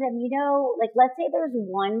you say to them, like, let's say there's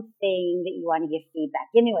one thing that you want to give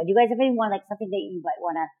feedback. Give me one. Do you guys have anyone, like something that you might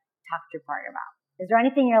want to talk to your partner about? Is there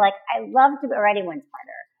anything you're like, I love to, or anyone's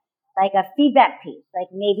partner? Like a feedback piece, like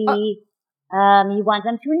maybe you want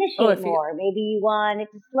them to initiate more. Maybe you want it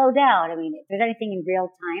to slow down. I mean, if there's anything in real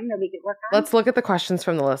time that we could work on. Let's look at the questions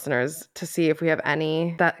from the listeners to see if we have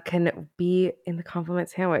any that can be in the compliment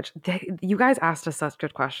sandwich. You guys asked us such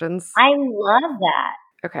good questions. I love that.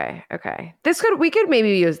 Okay. We could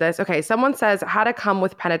maybe use this. Okay, someone says, how to come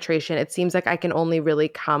with penetration. It seems like I can only really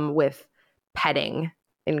come with petting.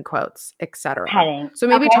 In quotes, etc. Petting. So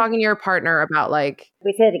maybe talking to your partner about like.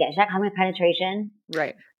 We say it again. She's not coming with penetration.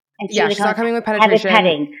 Right. And she's not coming with penetration.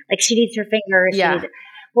 Petting. Like she needs her fingers. Yeah.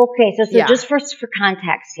 Okay, so just for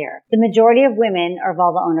context here, the majority of women are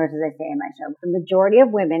vulva owners, as I say in my show. The majority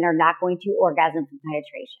of women are not going to orgasm from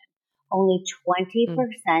penetration. Only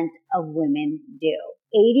 20% of women do.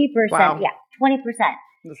 80%, 20%.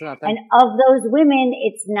 And of those women,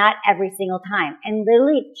 it's not every single time. And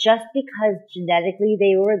literally, just because genetically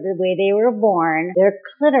they were the way they were born, their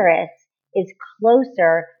clitoris is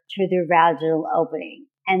closer to the vaginal opening.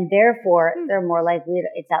 And therefore, they're more likely to,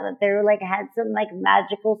 it's not that they're like had some like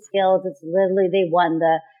magical skills. It's literally they won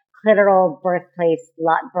the clitoral birth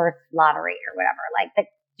lottery or whatever, like the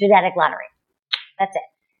genetic lottery. That's it.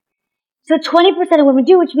 So 20% of women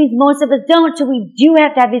do, which means most of us don't. So we do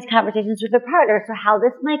have to have these conversations with our partner. So how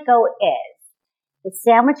this might go is the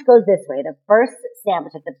sandwich goes this way. The first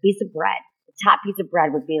sandwich, like the piece of bread, the top piece of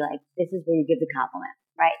bread would be like, this is where you give the compliment,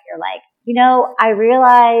 right? You're like, I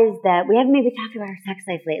realize that we haven't maybe talked about our sex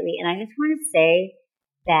life lately. And I just want to say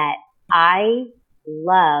that I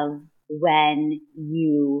love when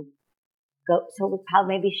you go, so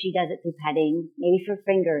maybe she does it through petting. Maybe her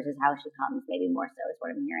fingers is how she comes. Maybe more so is what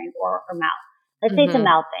I'm hearing, or her mouth. Let's say it's a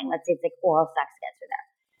mouth thing. Let's say it's like oral sex gets her there.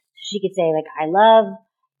 So she could say like, I love,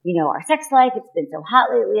 our sex life. It's been so hot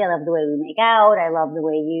lately. I love the way we make out. I love the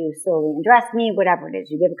way you slowly undress me, whatever it is.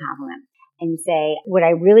 You give a compliment and you say, what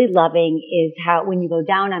I really loving is how when you go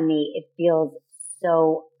down on me, it feels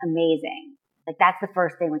so amazing. Like that's the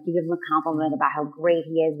first thing. Like you give him a compliment about how great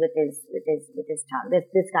he is with his tongue.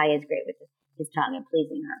 This guy is great with his tongue and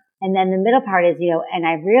pleasing her. And then the middle part is, and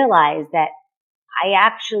I realized that I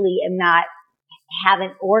actually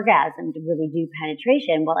haven't orgasmed to really do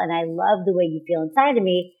penetration. Well, and I love the way you feel inside of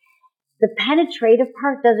me. The penetrative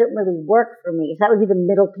part doesn't really work for me. So that would be the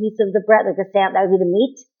middle piece of the bread, like the stamp, that would be the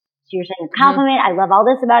meat. So you're saying a compliment. I love all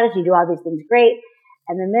this about it. You do all these things great.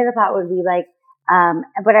 And the middle part would be like,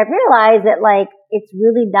 but I realized that like, it's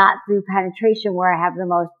really not through penetration where I have the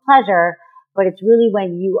most pleasure, but it's really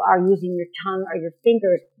when you are using your tongue or your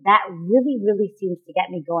fingers, that really, really seems to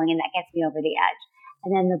get me going and that gets me over the edge.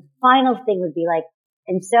 And then the final thing would be like,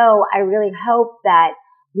 and so I really hope that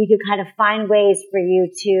we could kind of find ways for you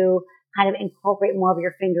to kind of incorporate more of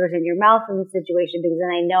your fingers in your mouth in the situation, because then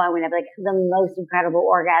I know I'm going to have like the most incredible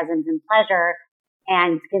orgasms and pleasure.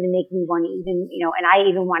 And it's going to make me want to even, and I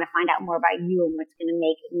even want to find out more about you and what's going to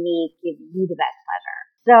make me give you the best pleasure.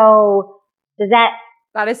 So does that...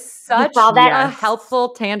 That is such a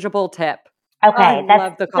helpful, tangible tip. Okay. I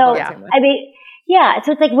love the compliment. So, I mean, yeah.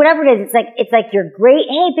 So it's like, whatever it is, it's like you're great.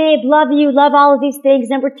 Hey, babe, love you. Love all of these things.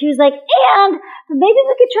 Number 2 is like, and maybe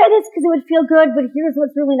we could try this because it would feel good, but here's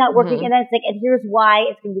what's really not working. And then it's like, and here's why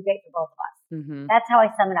it's going to be great for both of us. That's how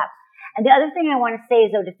I sum it up. And the other thing I want to say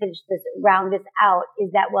is, though, to finish this, round this out,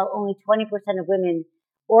 is that while only 20% of women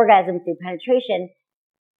orgasm through penetration,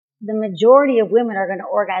 the majority of women are going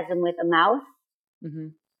to orgasm with a mouth,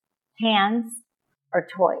 hands, or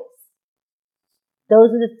toys.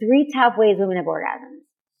 Those are the 3 top ways women have orgasms.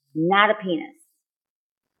 Not a penis.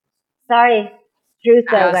 Sorry, truth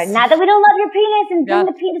though. Yes. Not that we don't love your penis and bring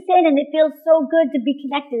Yeah. the penis in, and it feels so good to be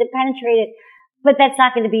connected and penetrated, but that's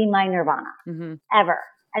not going to be my nirvana ever.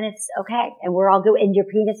 And it's okay. And we're all good. And your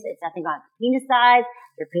penis, it's nothing wrong with penis size.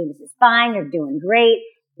 Your penis is fine. You're doing great.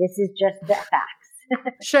 This is just the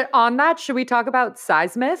facts. Should we talk about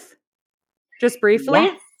size myth? Just briefly?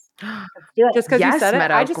 Yes. Let's do it. Just because you Yes, said it.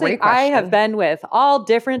 Meadow, I just great think I have question. been with all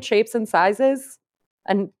different shapes and sizes.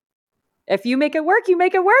 And if you make it work, you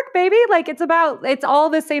make it work, baby. Like it's all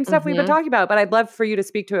the same stuff we've been talking about, but I'd love for you to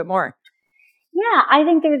speak to it more. Yeah, I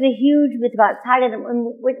think there's a huge myth about size. And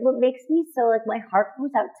what makes me so, like, my heart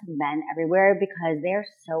goes out to men everywhere because they're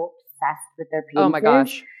so obsessed with their penises. Oh my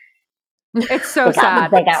gosh. It's so They got-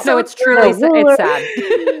 sad. they got So it's truly, the ruler. it's sad.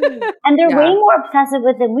 And they're Yeah. way more obsessive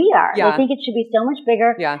with it than we are. Yeah. They think it should be so much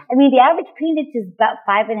bigger. Yeah. I mean, the average penis is about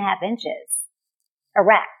 5.5 inches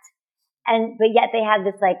erect. But yet they have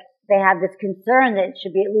this concern that it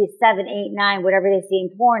should be at least 7, 8, 9, whatever they see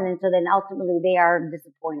in porn. And so then ultimately they are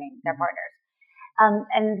disappointing their partners.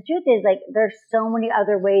 And the truth is, like, there's so many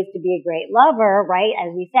other ways to be a great lover, right?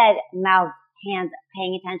 As we said, mouth, hands,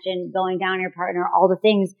 paying attention, going down on your partner, all the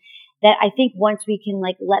things that I think once we can,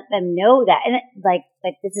 like, let them know that, and like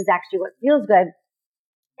this is actually what feels good,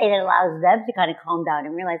 it allows them to kind of calm down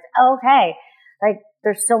and realize, oh, okay, like,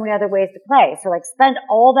 there's so many other ways to play. So, like, spend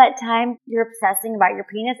all that time you're obsessing about your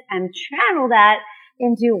penis and channel that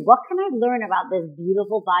into, what can I learn about this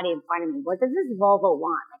beautiful body in front of me? What does this vulva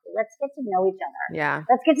want? Like, let's get to know each other. Yeah.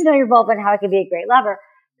 Let's get to know your vulva and how it can be a great lover,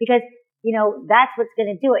 because, you know, that's what's going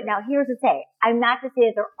to do it. Now, here's the thing. I'm not to say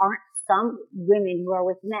that there aren't some women who are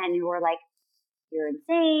with men who are like, you're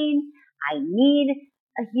insane. I need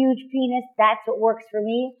a huge penis. That's what works for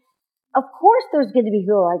me. Of course, there's going to be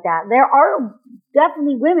people like that. There are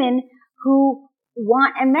definitely women who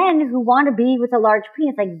want, and men who want to be with a large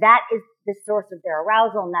penis. Like, that is the source of their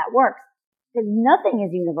arousal, and that works. Because nothing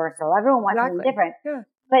is universal. Everyone wants something different. Yeah.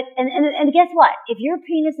 But, and guess what? If your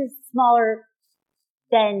penis is smaller,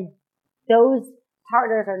 then those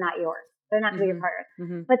partners are not yours. They're not going to be your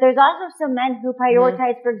partners. But there's also some men who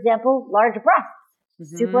prioritize, for example, large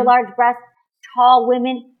breasts, super large breasts, tall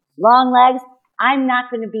women, long legs. I'm not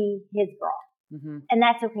going to be his girl. And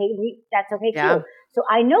that's okay. That's okay too. So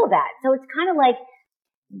I know that. So it's kind of like,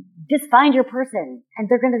 just find your person, and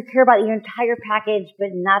they're going to care about your entire package, but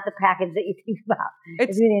not the package that you think about.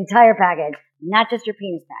 It's the entire package, not just your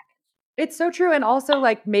penis package. It's so true. And also,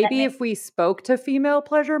 like, maybe if we spoke to female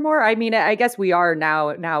pleasure more, I mean, I guess we are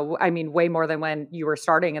now, I mean, way more than when you were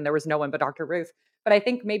starting and there was no one but Dr. Ruth. But I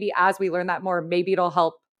think maybe as we learn that more, maybe it'll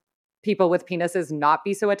help people with penises not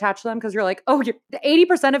be so attached to them, because you're like, oh,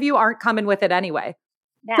 80% of you aren't coming with it anyway.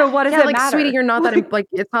 Yeah. So what does it like, matter? sweetie, you're not that, like,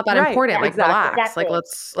 it's not that Right, important. Like, exactly. relax. Like,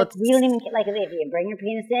 let's. You don't even, like, if you bring your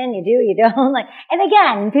penis in, you do, you don't. Like, and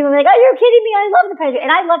again, people are like, oh, you're kidding me. I love the penetration.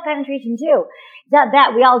 And I love penetration too. It's not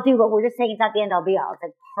that we all do, but we're just saying it's not the end all be all. It's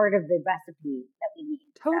like part of the recipe that we need.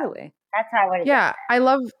 Totally. So that's how I want to do it. Yeah.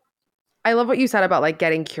 I love what you said about, like,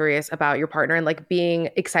 getting curious about your partner and, like, being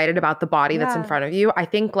excited about the body that's in front of you. I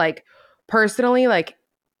think, like, personally, like,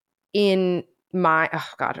 in my, oh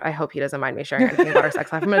God, I hope he doesn't mind me sharing anything about our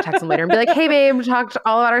sex life. I'm going to text him later and be like, hey babe, we talked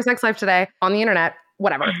all about our sex life today on the internet,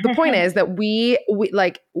 whatever. The point is that we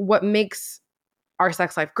like, what makes our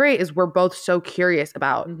sex life great is we're both so curious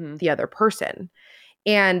about the other person.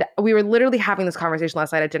 And we were literally having this conversation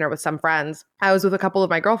last night at dinner with some friends. I was with a couple of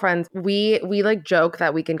my girlfriends. We like joke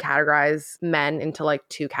that we can categorize men into like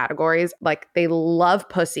 2 categories. Like, they love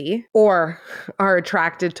pussy or are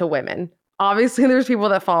attracted to women. Obviously, there's people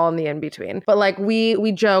that fall in the in-between. But like,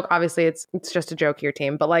 we joke, obviously it's just a joke here,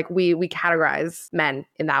 team, but like we categorize men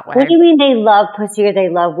in that way. What do you mean they love pussy or they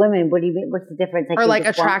love women? What do you mean? What's the difference? Or like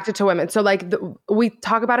attracted to women. So like we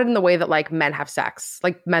talk about it in the way that like men have sex,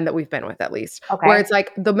 like men that we've been with at least. Okay. Where it's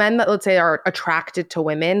like the men that, let's say, are attracted to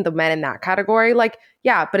women, the men in that category, like,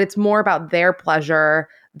 yeah, but it's more about their pleasure.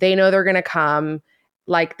 They know they're going to come.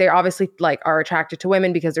 Like, they obviously like are attracted to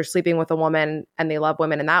women because they're sleeping with a woman and they love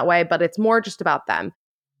women in that way, but it's more just about them.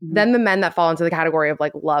 Then the men that fall into the category of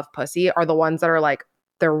like love pussy are the ones that are like,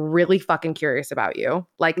 they're really fucking curious about you.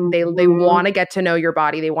 Like, they want to get to know your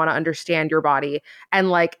body. They want to understand your body. And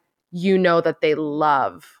like, you know that they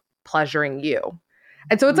love pleasuring you.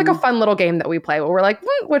 And so it's like a fun little game that we play where we're like,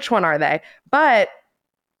 which one are they? But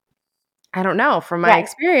I don't know. From my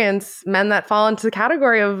experience, men that fall into the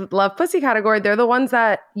category of love pussy category, they're the ones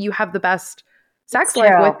that you have the best sex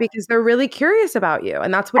life with because they're really curious about you.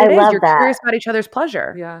 And that's what it is. You're curious about each other's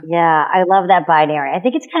pleasure. Yeah. Yeah. I love that binary. I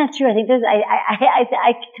think it's kind of true. I think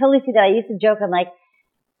I totally see that. I used to joke. I'm like,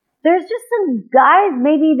 there's just some guys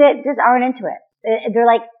maybe that just aren't into it. They're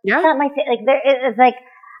like, it's not my thing. Like, it's like,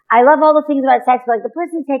 I love all the things about sex, but like the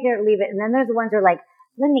person take it or leave it. And then there's the ones who are like,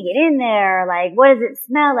 let me get in there. Like, what does it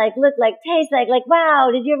smell like, look like, taste like? Like,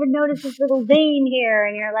 wow, did you ever notice this little vein here?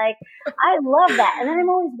 And you're like, I love that. And then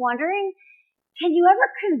I'm always wondering, can you ever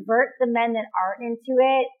convert the men that aren't into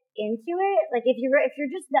it into it? Like, if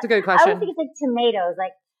you're just, That's a good I question. always think it's like tomatoes.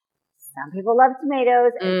 Like, some people love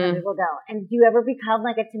tomatoes and some people don't. And do you ever become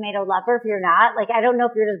like a tomato lover if you're not? Like, I don't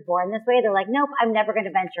know if you're just born this way. They're like, nope, I'm never going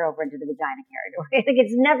to venture over into the vagina corridor. Like,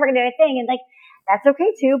 it's never going to be a thing. And like, that's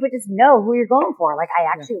okay too, but just know who you're going for. Like, I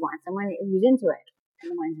actually want someone who's into it.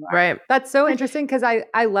 And the ones who are. Right. That's so interesting because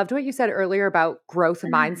I loved what you said earlier about growth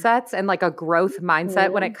mindsets and like a growth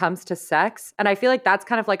mindset when it comes to sex. And I feel like that's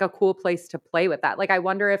kind of like a cool place to play with that. Like, I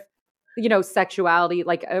wonder if, you know, sexuality,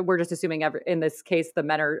 like we're just assuming in this case, the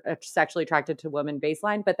men are sexually attracted to women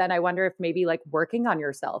baseline. But then I wonder if maybe like working on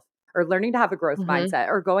yourself or learning to have a growth mindset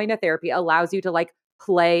or going to therapy allows you to like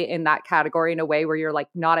play in that category in a way where you're like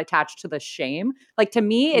not attached to the shame. Like to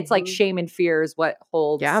me, it's like shame and fear is what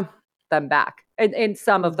holds them back in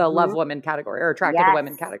some of the love women category or attracted to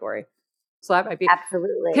women category. So that might be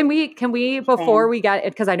absolutely. Can we before we get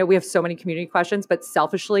it, because I know we have so many community questions, but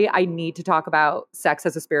selfishly, I need to talk about sex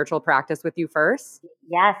as a spiritual practice with you first.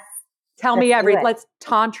 Yes. Tell me let's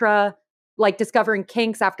tantra, like discovering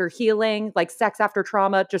kinks after healing, like sex after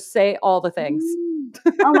trauma, just say all the things.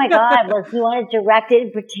 Oh my God. Well, if you want to direct it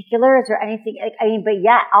in particular, is there anything, like, I mean, but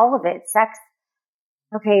yeah, all of it, sex.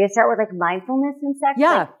 Okay. To start with like mindfulness and sex.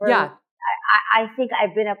 Yeah. Like I think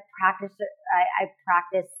I've been a practicer. I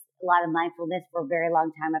practice a lot of mindfulness for a very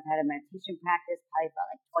long time. I've had a meditation practice probably for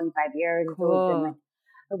like 25 years. Cool. So it's been like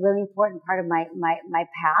a really important part of my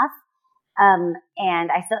path. And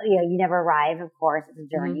I still, you know, you never arrive, of course. It's a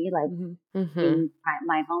journey, like being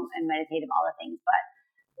mindful and meditative, all the things. But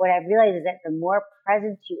what I've realized is that the more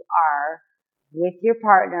present you are with your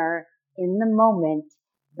partner in the moment,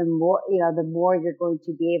 the more, you know, the more you're going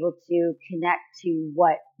to be able to connect to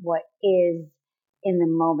what is in the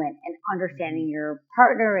moment and understanding your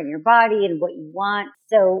partner and your body and what you want.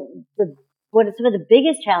 So some of the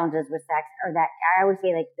biggest challenges with sex are that I always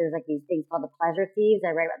say, like, there's like these things called the pleasure thieves.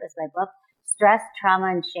 I write about this in my book. Stress,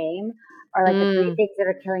 trauma, and shame are like the three things that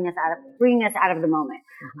are bringing us out of the moment.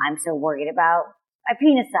 I'm so worried about my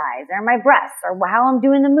penis size or my breasts or how I'm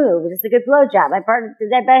doing the move. Is this a good blowjob? My partner,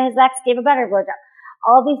 I bet his ex gave a better blowjob.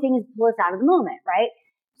 All these things pull us out of the moment, right?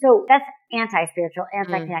 So that's anti-spiritual,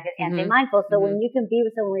 anti-connected, anti-mindful. So when you can be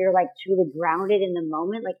with someone where you're like truly grounded in the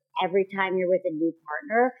moment, like every time you're with a new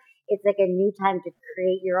partner, it's like a new time to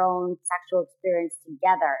create your own sexual experience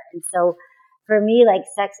together. And so for me, like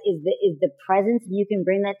sex is the presence. You can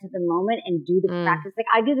bring that to the moment and do the practice. Like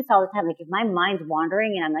I do this all the time. Like if my mind's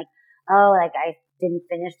wandering and I'm like, oh, like I didn't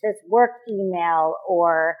finish this work email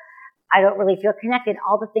or I don't really feel connected.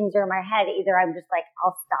 All the things are in my head. Either I'm just like,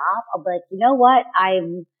 I'll stop. I'll be like, you know what?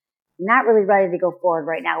 I'm not really ready to go forward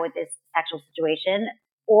right now with this sexual situation.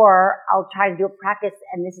 Or I'll try to do a practice.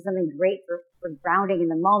 And this is something great for grounding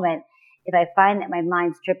in the moment. If I find that my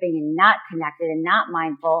mind's tripping and not connected and not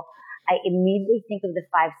mindful, I immediately think of the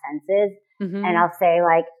five senses. And I'll say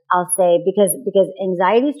because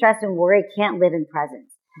anxiety, stress, and worry can't live in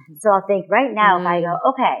presence. So I'll think right now, if I go,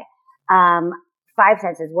 okay, five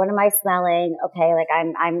senses. What am I smelling? Okay, like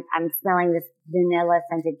I'm smelling this vanilla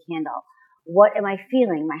scented candle. What am I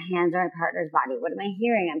feeling? My hands are on my partner's body. What am I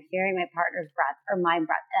hearing? I'm hearing my partner's breath or my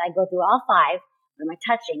breath. And I go through all five. What am I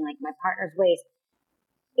touching? Like my partner's waist.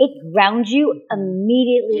 It grounds you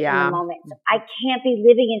immediately in the moment. So I can't be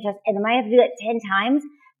living in just, and I might have to do that 10 times,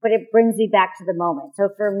 but it brings me back to the moment. So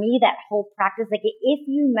for me, that whole practice, like if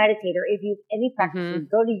you meditate or if you any practice, you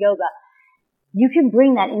go to yoga, you can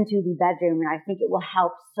bring that into the bedroom, and I think it will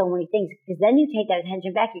help so many things because then you take that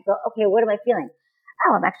attention back. You go, okay, what am I feeling?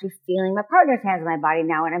 Oh, I'm actually feeling my partner's hands on my body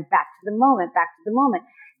now, and I'm back to the moment.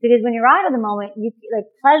 Because when you're out of the moment, you like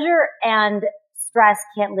pleasure and stress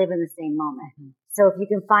can't live in the same moment. So if you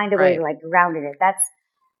can find a way to like ground it,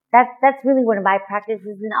 that's really one of my practices.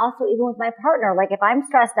 And also even with my partner, like if I'm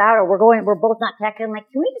stressed out or we're both not connected, I'm like,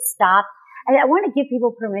 can we just stop? I want to give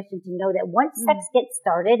people permission to know that once sex gets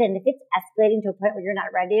started and if it's escalating to a point where you're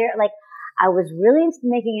not ready, like I was really into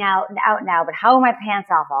making out now, but how are my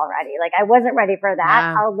pants off already? Like I wasn't ready for that.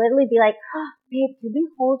 Yeah. I'll literally be like, oh, babe, can we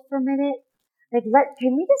hold for a minute? Like,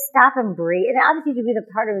 can we just stop and breathe? And obviously to be the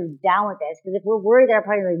partner who's down with this, because if we're worried that our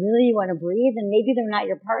partner like really want to breathe, then maybe they're not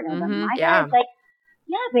your partner. But my guy is like,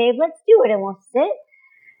 yeah, babe, let's do it. And we'll sit.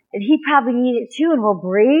 and he probably needed it too, and we'll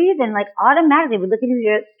breathe, and like automatically we look into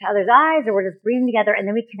each other's eyes, or we're just breathing together, and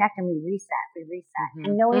then we connect and we reset,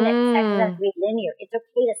 and knowing that sex doesn't have to be linear. It's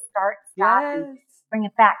okay to start, stop, and bring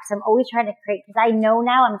it back. So I'm always trying to create, because I know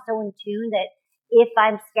now I'm so in tune that if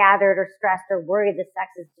I'm scattered or stressed or worried, the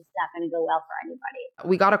sex is just not going to go well for anybody.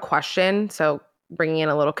 We got a question, so bringing in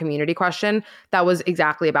a little community question that was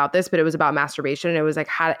exactly about this, but it was about masturbation. And it was like,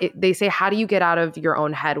 they say, how do you get out of your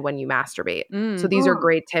own head when you masturbate? So these are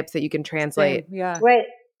great tips that you can translate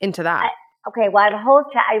into that. Okay, well, I have a whole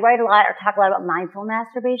I write a lot or talk a lot about mindful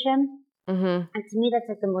masturbation. And to me, that's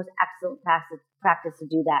like the most excellent practice to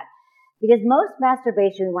do that. Because most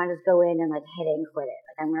masturbation, we want to just go in and like hit it and quit it.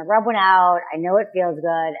 Like, I'm going to rub one out. I know it feels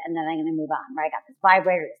good. And then I'm going to move on, right? I got this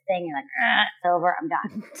vibrator, this thing, and like, it's over. I'm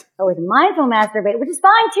done. But with mindful masturbate, which is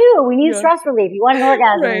fine too. We need stress relief. You want an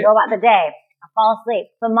orgasm and go about the day. I'll fall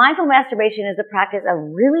asleep. But mindful masturbation is the practice of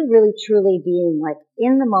really, really, truly being like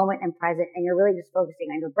in the moment and present. And you're really just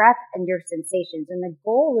focusing on your breath and your sensations. And the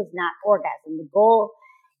goal is not orgasm. The goal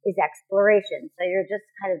is exploration. So you're just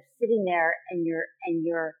kind of sitting there and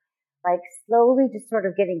you're like slowly just sort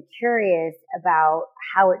of getting curious about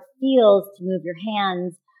how it feels to move your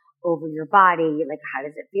hands over your body. Like, how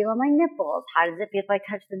does it feel on my nipples? How does it feel if I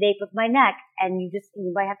touch the nape of my neck? And you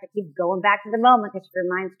might have to keep going back to the moment because your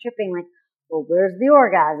mind's tripping like, well, where's the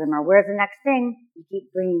orgasm or where's the next thing? You keep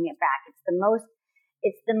bringing it back. It's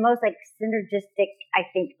the most like synergistic, I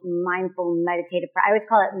think, mindful meditative. I always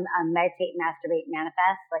call it meditate, masturbate,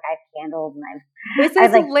 manifest. Like I have candles and This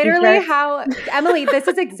is like literally how, Emily, this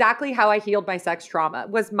is exactly how I healed my sex trauma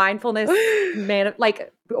was mindfulness,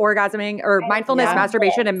 like orgasming or mindfulness,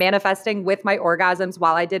 masturbation and manifesting with my orgasms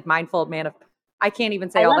while I did mindful I can't even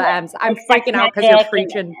say all the M's. I'm freaking out because you're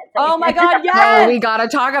preaching. Oh my God, yes! No, we got to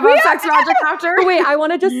talk about sex magic after. Wait, I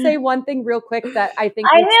want to just say one thing real quick that I think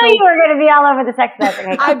I knew you were going to be all over the sex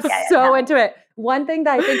magic. I'm so into it. One thing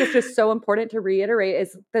that I think is just so important to reiterate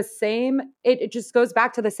is the same, it just goes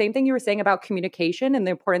back to the same thing you were saying about communication and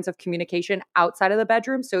the importance of communication outside of the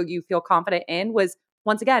bedroom so you feel confident in was,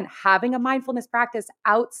 once again, having a mindfulness practice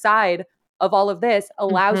outside of all of this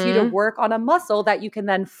allows you to work on a muscle that you can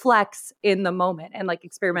then flex in the moment and like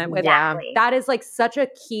experiment with. That is like such a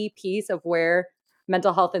key piece of where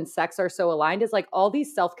mental health and sex are so aligned is like all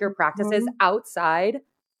these self-care practices outside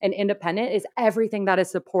and independent is everything that is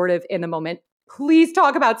supportive in the moment. Please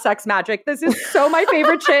talk about sex magic. This is so my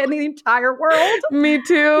favorite shit in the entire world. Me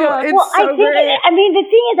too. Yeah. It's well, so great. The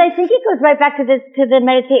thing is, I think it goes right back to the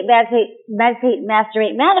meditate,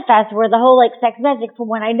 masturbate, manifest, where the whole like sex magic from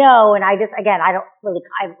what I know, and I don't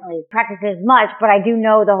really practice it as much, but I do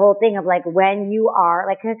know the whole thing of like when you are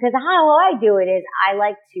like, because how I do it is I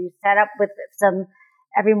like to set up with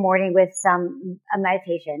every morning with a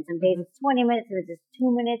meditation. Some days it's 20 minutes, some days it's 2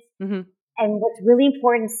 minutes. And what's really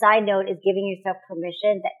important, side note, is giving yourself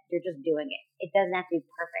permission that you're just doing it. It doesn't have to be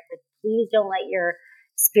perfect. But please don't let your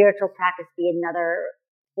spiritual practice be another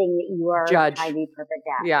thing that you are trying to be perfect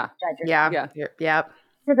at. Judge yourself.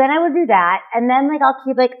 So then I would do that. And then like I'll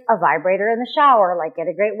keep like a vibrator in the shower, like get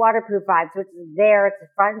a great waterproof vibe. So it's there, it's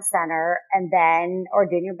front and center. And then, or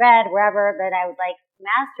do in your bed, wherever, then I would like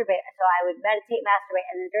masturbate. So I would meditate, masturbate.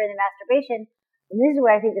 And then during the masturbation, and this is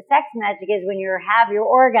where I think the sex magic is when you have your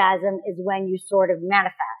orgasm is when you sort of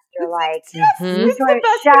manifest. You're like, you sort of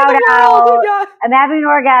shout out, I'm having an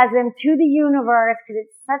orgasm to the universe because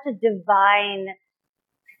it's such a divine,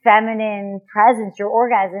 feminine presence. Your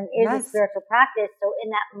orgasm is a spiritual practice. So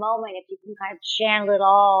in that moment, if you can kind of channel it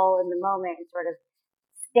all in the moment and sort of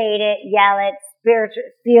state it, yell it,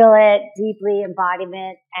 feel it deeply,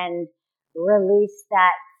 embodiment, and release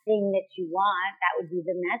that thing that you want, that would be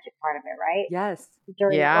the magic part of it, right? Yes.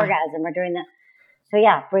 During the orgasm or during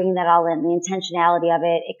bringing that all in, the intentionality of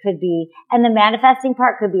it. It could be, and the manifesting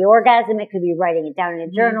part could be orgasm. It could be writing it down in a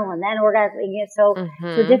journal and then orgasming it. So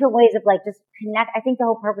different ways of like just connect. I think the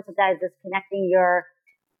whole purpose of that is just connecting your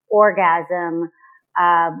orgasm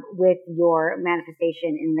with your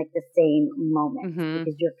manifestation in like the same moment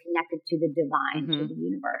because you're connected to the divine, to the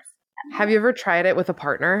universe. Have you ever tried it with a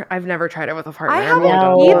partner? I've never tried it with a partner. I haven't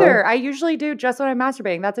either. I usually do just when I'm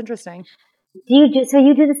masturbating. That's interesting. Do you do? So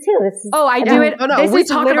you do this too? I do it. Oh, no, this we is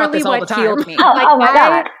talk literally about this all what the time. healed me. Oh my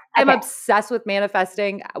God. I'm obsessed with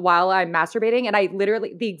manifesting while I'm masturbating. And I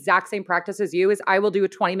literally, the exact same practice as you is I will do a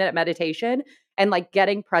 20-minute meditation and like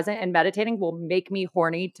getting present and meditating will make me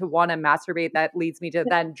horny to want to masturbate. That leads me to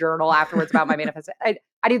then journal afterwards about my manifestation.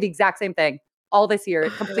 I do the exact same thing. all this year.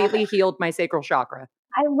 It completely healed my sacral chakra.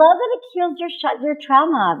 I love that it heals your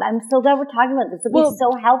trauma. I'm so glad we're talking about this. It'll be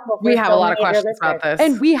so helpful. We have a lot of questions about this.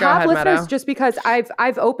 And we have listeners Meadow. just because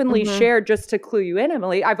I've openly shared, just to clue you in,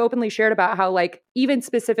 Emily, I've openly shared about how like even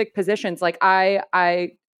specific positions, like I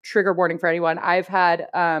trigger warning for anyone, I've had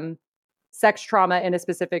sex trauma in a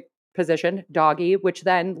specific position, doggy, which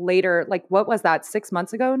then later, like what was that, 6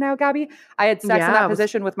 months ago now, Gabby? I had sex in that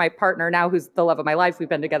position with my partner now, who's the love of my life. We've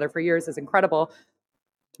been together for years, is incredible.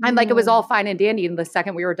 And like, it was all fine and dandy. And the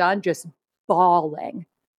second we were done, just bawling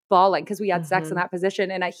because we had sex in that position.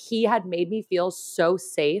 And he had made me feel so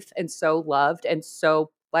safe and so loved and so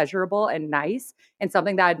pleasurable and nice. And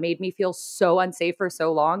something that had made me feel so unsafe for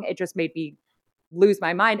so long, it just made me lose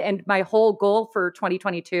my mind. And my whole goal for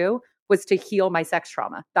 2022 was to heal my sex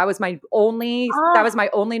trauma. That was my only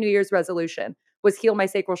New Year's resolution, was heal my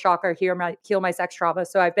sacral chakra, heal my sex trauma.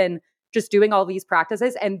 So I've been just doing all these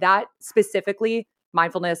practices, and that specifically,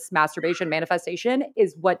 mindfulness, masturbation, manifestation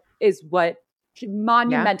is what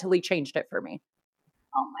monumentally changed it for me.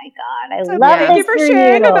 Oh my God. I love this. Thank you for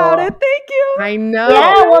sharing about it. Thank you. I know.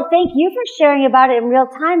 Yeah, well, thank you for sharing about it in real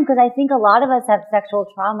time, because I think a lot of us have sexual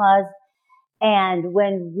traumas, and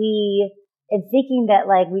and thinking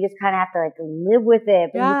that like we just kind of have to like live with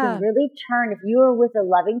it, but you can really turn, if you are with a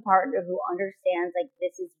loving partner who understands like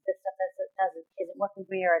this is the stuff that isn't working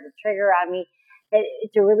for me or is a trigger on me, that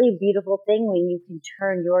it's a really beautiful thing when you can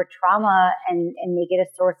turn your trauma and make it a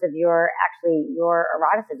source of your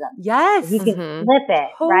eroticism. Yes. You can flip it,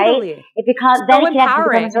 totally. right? It becomes, so then it can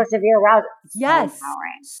empowering. become a source of your arousal. It's yes. so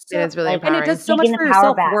empowering. It is really empowering. And it does so much for your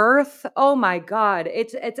self-worth. Oh my God.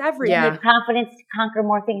 It's everything. Yeah. Confidence to conquer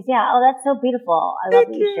more things. Yeah. Oh, that's so beautiful. I love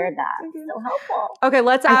that you shared that. It's so helpful. Okay,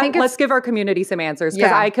 let's give our community some answers,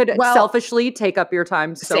 because I could selfishly take up your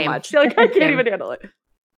time so much. Like, I can't even handle it.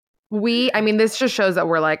 This just shows that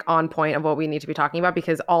we're like on point of what we need to be talking about,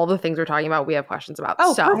 because all the things we're talking about, we have questions about.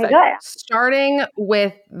 Oh, so, perfect. Starting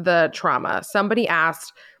with the trauma. Somebody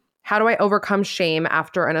asked, how do I overcome shame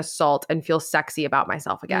after an assault and feel sexy about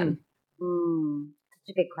myself again?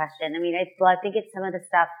 Such a good question. I think it's some of the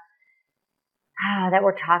stuff that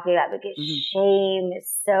we're talking about, because shame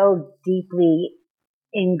is so deeply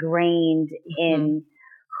ingrained in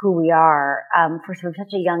who we are, from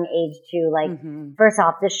such a young age too. Like, first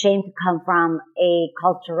off, the shame could come from a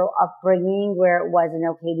cultural upbringing where it wasn't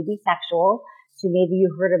okay to be sexual. So maybe you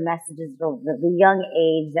heard a message at a really young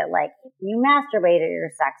age that like, if you masturbate or your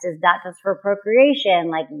sex is not just for procreation,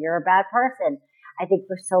 like you're a bad person. I think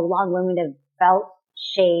for so long women have felt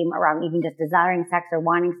shame around even just desiring sex or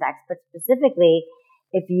wanting sex, but specifically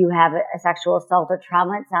if you have a sexual assault or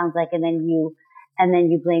trauma, it sounds like, and then you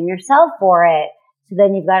blame yourself for it. So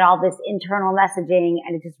then you've got all this internal messaging,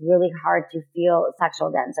 and it's just really hard to feel sexual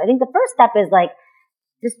again. So I think the first step is like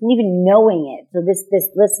just even knowing it. So this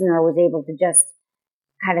listener was able to just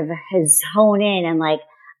kind of hone in and like,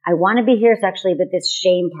 I want to be here sexually, but this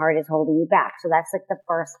shame part is holding you back. So that's like the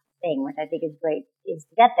first thing, which I think is great, is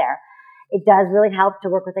to get there. It does really help to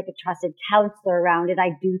work with like a trusted counselor around it.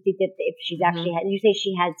 I do think that if she's actually had, you say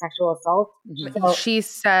she had sexual assault? So, she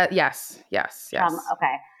said yes.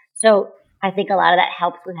 Okay. So I think a lot of that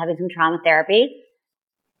helps with having some trauma therapy.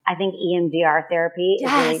 I think EMDR therapy is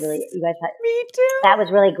really, you guys had, me too. That was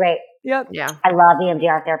really great. Yep. Yeah. I love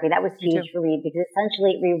EMDR therapy. That was huge for me, because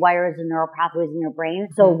essentially it rewires the neural pathways in your brain.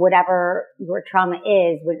 So whatever your trauma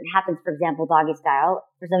is, when it happens, for example, doggy style,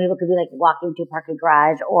 for some people it could be like walking to a parking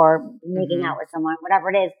garage or making out with someone, whatever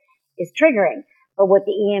it is triggering. But what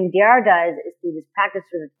the EMDR does is through this practice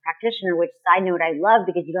with a practitioner, which side note I love,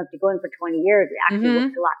 because you don't have to go in for 20 years. It actually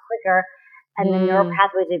works a lot quicker. And the neural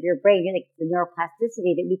pathways of your brain, like the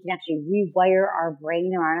neuroplasticity, that we can actually rewire our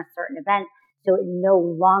brain around a certain event, so it no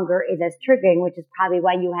longer is as triggering, which is probably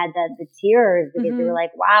why you had the tears, because you were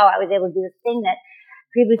like, wow, I was able to do this thing that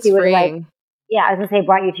previously would like, I was going to say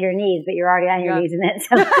brought you to your knees, but you're already on your knees in it.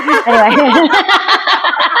 So anyway.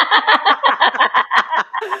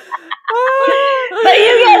 But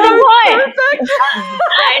you get the point.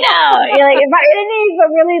 I know. You're like, if I your knees, but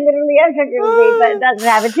really, literally, I'm triggered with me, but it doesn't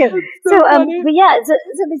happen too. So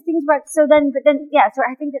these things work. So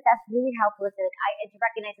I think that's really helpful. It's to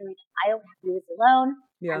recognize, like, I don't have to do this alone.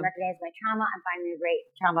 Yeah. I'm recognizing my trauma. I'm finding a great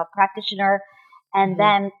trauma practitioner. And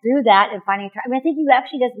then through that and finding, I think you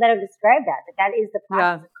actually just better describe that is the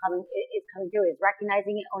process of coming through, is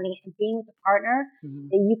recognizing it, owning it, and being with a partner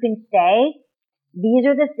that you can say, these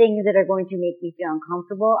are the things that are going to make me feel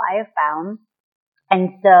uncomfortable, I have found.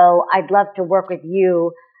 And so I'd love to work with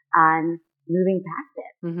you on moving past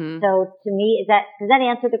it. So to me, does that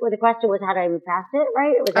answer the question was, how do I move past it,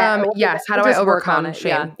 right? Was that, yes. How do I overcome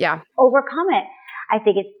shame? Yeah. Overcome it. I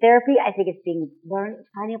think it's therapy. I think it's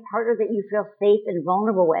finding a partner that you feel safe and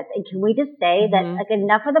vulnerable with. And can we just say that like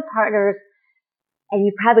enough of the partners, and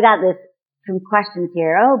you probably got some questions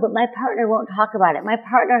here. Oh, but my partner won't talk about it. My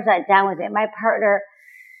partner's not down with it. My partner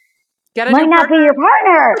might not be your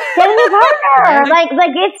partner. Get a new partner.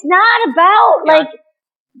 like it's not about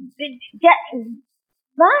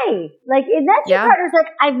why? Like, if that's your partner's like,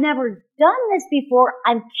 I've never done this before.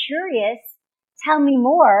 I'm curious. Tell me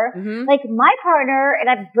more. Like my partner, and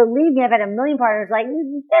believe me, I've had a million partners like,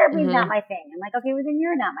 therapy's not my thing. I'm like, okay, well then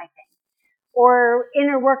you're not my thing. Or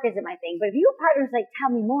inner work isn't my thing. But if your partner's like, tell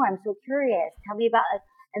me more, I'm so curious. Tell me about it,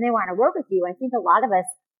 and they want to work with you. I think a lot of us,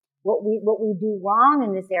 what we do wrong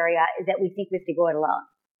in this area is that we think we have to go it alone.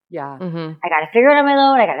 Yeah. I got to figure it out on my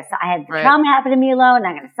own. I had trauma happen to me alone.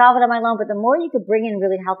 I got to solve it on my own. But the more you could bring in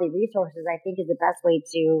really healthy resources, I think is the best way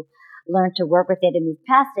to learn to work with it and move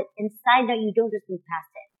past it. And side note, you don't just move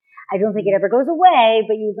past it. I don't think it ever goes away,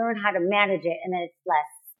 but you learn how to manage it, and then it's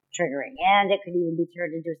less triggering. And it could even be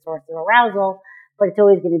turned into a source of arousal, but it's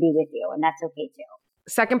always going to be with you, and that's okay too.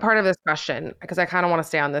 Second part of this question, because I kind of want to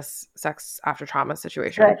stay on this sex after trauma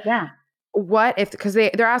situation. Good, yeah. What if, because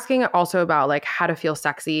they're asking also about like how to feel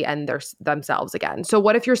sexy and themselves again. So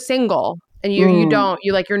what if you're single and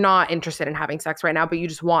you're not interested in having sex right now, but you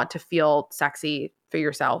just want to feel sexy for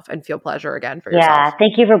yourself and feel pleasure again for yourself? Yeah,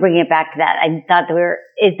 thank you for bringing it back to that. I thought here's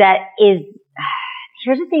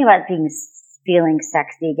the thing about feeling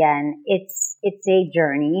sexy again. It's a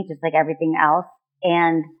journey, just like everything else.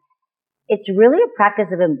 And it's really a practice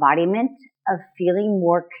of embodiment, of feeling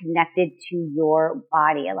more connected to your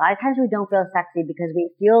body. A lot of times we don't feel sexy because we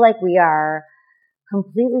feel like we are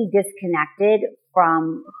completely disconnected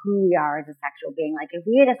from who we are as a sexual being. Like if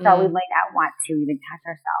we had a cell, we might not want to even touch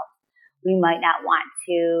ourselves. We might not want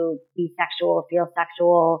to be sexual, feel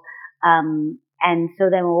sexual. And so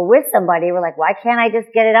then when we're with somebody, we're like, why can't I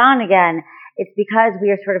just get it on again? It's because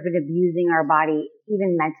we are sort of been abusing our body,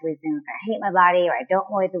 even mentally, saying like, I hate my body, or I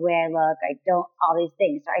don't like the way I look, all these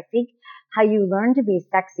things. So I think how you learn to be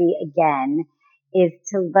sexy again is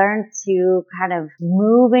to learn to kind of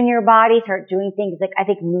move in your body, start doing things. Like I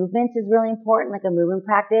think movement is really important, like a movement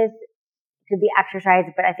practice. Could be exercise,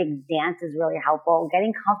 but I think dance is really helpful.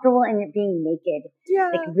 Getting comfortable in it being naked.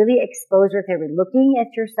 Yeah. Like really exposure therapy. Looking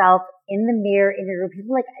at yourself in the mirror, in the room.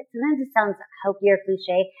 People like, sometimes it sounds hokey or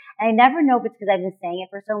cliche. And I never know if it's because I've been saying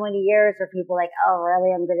it for so many years or people like, oh,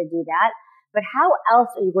 really? I'm going to do that. But how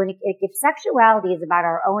else are you going to, if sexuality is about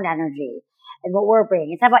our own energy and what we're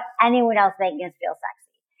bringing, it's not about anyone else making us feel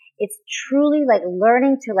sexy. It's truly like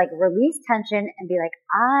learning to like release tension and be like,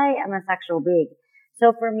 I am a sexual being.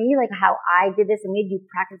 So for me, like how I did this, and we do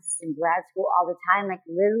practices in grad school all the time, like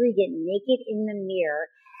literally get naked in the mirror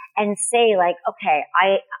and say like, okay,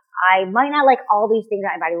 I might not like all these things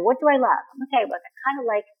about my body, but what do I love? Okay, look, I kind of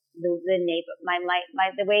like the nape of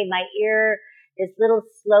the way my ear, this little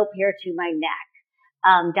slope here to my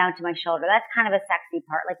neck, down to my shoulder. That's kind of a sexy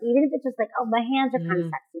part. Like even if it's just like, oh, my hands are kind of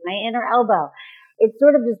sexy, my inner elbow. It's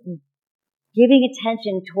sort of just giving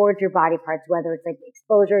attention towards your body parts, whether it's like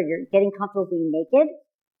exposure, you're getting comfortable being naked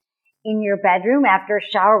in your bedroom after a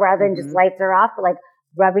shower rather than just lights are off, but like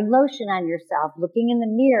rubbing lotion on yourself, looking in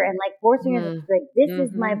the mirror and like forcing yourself to like, this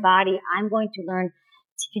is my body. I'm going to learn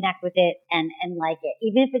to connect with it and like it.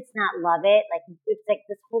 Even if it's not love it, like it's like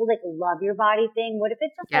this whole like love your body thing. What if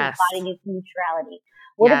it's just like body neutrality?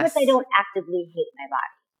 What if it's I don't actively hate my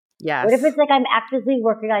body? Yes. What if it's like I'm actively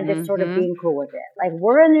working on just sort of being cool with it? Like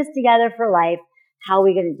we're in this together for life. How are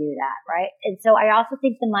we going to do that, right? And so I also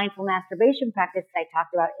think the mindful masturbation practice that I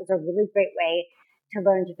talked about is a really great way to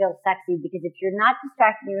learn to feel sexy, because if you're not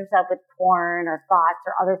distracting yourself with porn or thoughts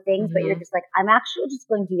or other things, but you're just like, I'm actually just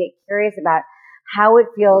going to get curious about how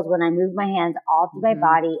it feels when I move my hands all through my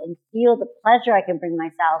body and feel the pleasure I can bring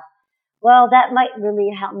myself. Well, that might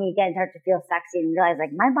really help me again start to feel sexy and realize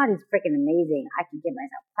like my body's freaking amazing. I can give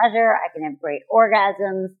myself pleasure. I can have great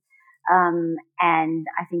orgasms. And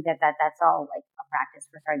I think that's all like a practice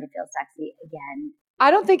for starting to feel sexy again.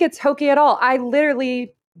 I don't think it's hokey at all. I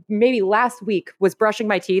literally maybe last week was brushing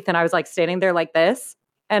my teeth and I was like standing there like this.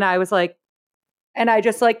 And I was like, and I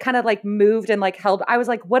just like kind of like moved and like held, I was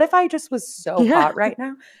like, what if I just was so hot right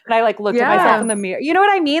now? And I like looked at myself in the mirror. You know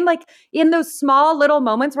what I mean? Like in those small little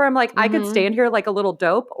moments where I'm like, I could stand here like a little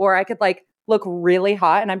dope, or I could like look really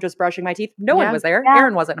hot and I'm just brushing my teeth. No one was there.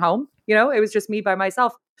 Aaron wasn't home. You know, it was just me by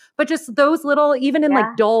myself. But just those little, even in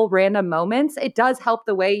like dull random moments, it does help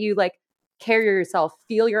the way you like carry yourself,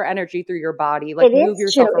 feel your energy through your body, like It is move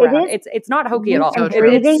yourself true. It around. is. It's not hokey at all. So And true.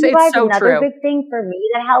 breathing, you guys, It's so another true. big thing for me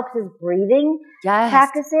that helps is breathing Yes.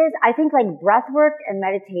 practices. I think like breath work and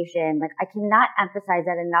meditation, like I cannot emphasize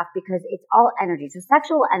that enough because it's all energy. So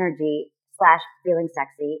sexual energy / feeling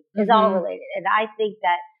sexy is all Mhm. related. And I think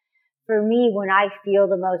that for me, when I feel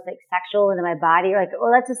the most like sexual into my body, or like, well,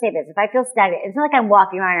 let's just say this, if I feel stagnant, it's not like I'm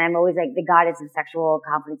walking around and I'm always like the goddess of sexual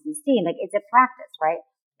confidence and esteem. Like it's a practice, right?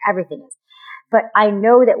 Everything is. But I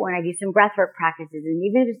know that when I do some breathwork practices and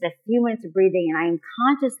even if it's a few minutes of breathing and I am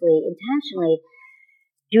consciously, intentionally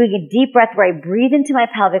doing a deep breath where I breathe into my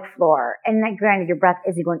pelvic floor, and then granted your breath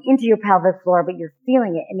isn't going into your pelvic floor, but you're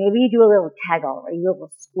feeling it. And maybe you do a little kegel or you do a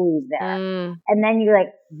little squeeze there. And then you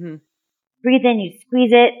like Mhm. breathe in, you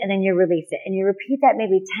squeeze it, and then you release it. And you repeat that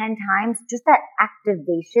maybe 10 times, just that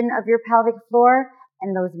activation of your pelvic floor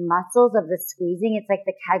and those muscles of the squeezing. It's like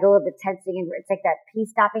the kegel of the tensing, and it's like that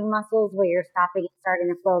pee-stopping muscles where you're stopping and starting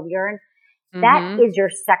the flow of urine. That Mhm. is your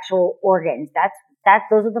sexual organs.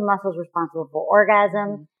 Those are the muscles responsible for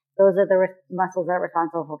orgasm. Those are the muscles that are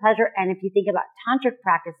responsible for pleasure. And if you think about tantric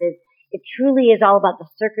practices, it truly is all about the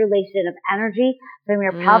circulation of energy from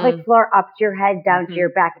your pelvic floor up to your head, down to Mhm. your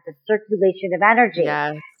back. It's a circulation of energy.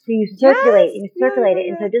 Yes. So you circulate and you Yes. circulate it. Yeah.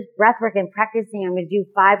 And so just breath work and practicing, I'm going to do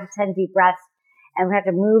 5 to 10 deep breaths and we have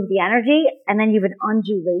to move the energy. And then you have an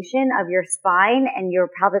undulation of your spine and your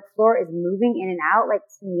pelvic floor is moving in and out. Like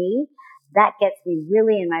to me, that gets me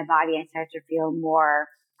really in my body. I start to feel more,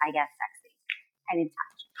 I guess, sexy and in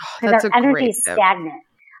touch. Because That's our a energy great is tip. stagnant.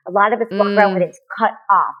 A lot of us walk around with it cut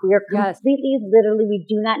off. We are Yes. completely, literally, we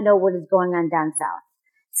do not know what is going on down south.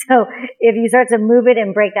 So if you start to move it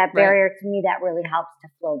and break that Right. barrier, to me, that really helps to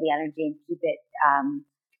flow the energy and keep it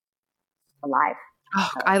alive. Oh,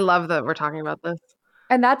 I love that we're talking about this.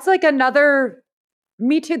 And that's like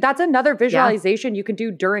me too. That's another visualization you can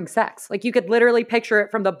do during sex. Like you could literally picture it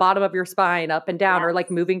from the bottom of your spine up and down, or like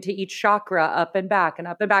moving to each chakra up and back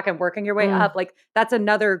and working your way up. Like that's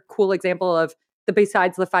another cool example of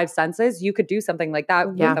besides the 5 senses, you could do something like that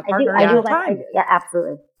Yeah. with a partner in I do real like, time. yeah,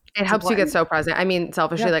 absolutely. It helps you get so present. I mean,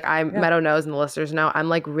 selfishly, like Meadow knows and the listeners know, I'm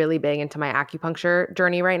like really big into my acupuncture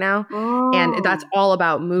journey right now. And that's all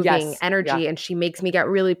about moving energy. And she makes me get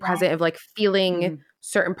really present of like feeling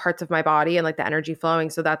certain parts of my body and like the energy flowing.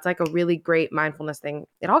 So that's like a really great mindfulness thing.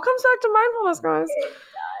 It all comes back to mindfulness, guys. It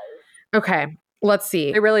does. Okay. Let's see.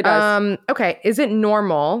 It really does. Okay. Is it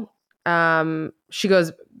normal?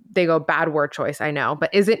 They go bad word choice, I know,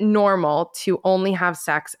 but is it normal to only have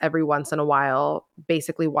sex every once in a while,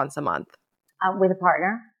 basically once a month? With a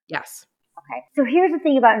partner? Yes. Okay. So here's the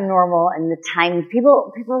thing about normal and the time.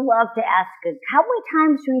 People love to ask, how many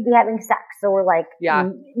times should we be having sex? So we're like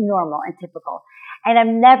normal and typical. And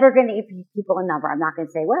I'm never going to give people a number. I'm not going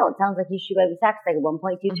to say, well, it sounds like you should be having sex like 1.2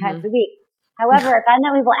 times a week. However, if I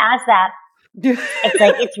know people ask that,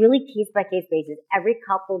 it's really case by case basis. Every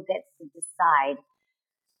couple gets to decide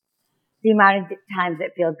the amount of times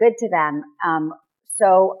that feel good to them.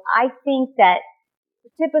 So I think that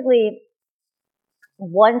typically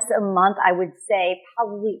once a month, I would say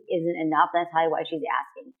probably isn't enough. That's probably why she's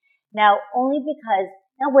asking. Now, only because,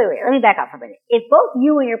 wait, let me back up for a minute. If both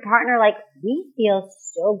you and your partner, like, we feel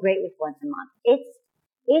so great with once a month. It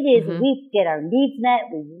is, we get our needs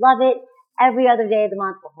met. We love it. Every other day of the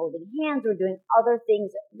month, we're holding hands. We're doing other things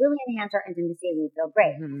that really enhance our intimacy and we feel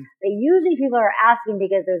great. But usually people are asking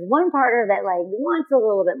because there's one partner that like wants a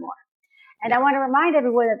little bit more. And I want to remind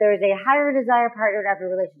everyone that there is a higher desire partner in every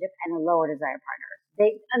relationship and a lower desire partner.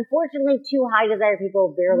 Unfortunately, 2 high desire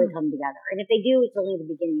people barely come together. And if they do, it's only the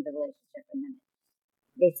beginning of the relationship and then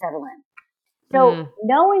they settle in. So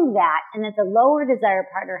knowing that and that the lower desire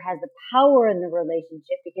partner has the power in the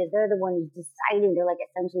relationship because they're the one who's deciding, they're like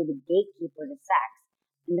essentially the gatekeeper to sex.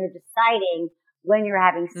 And they're deciding when you're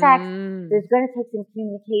having sex, there's going to take some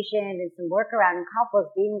communication and some work around in couples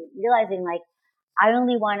realizing like, I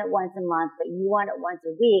only want it once a month, but you want it once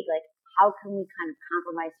a week. Like, how can we kind of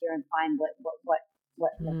compromise here and find what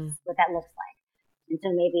that looks like? And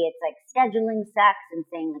so maybe it's like scheduling sex and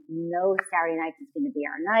saying like, no, Saturday night is going to be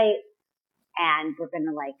our night. And we're going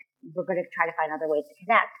to try to find other ways to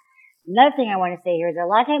connect. Another thing I want to say here is that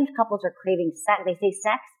a lot of times couples are craving sex. They say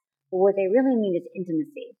sex, but what they really mean is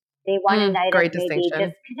intimacy. They want a night of maybe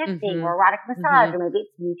just connecting or erotic massage, or maybe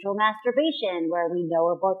it's mutual masturbation where we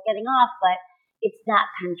know we're both getting off, but it's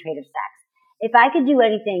not penetrative sex. If I could do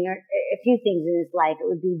anything or a few things in this life,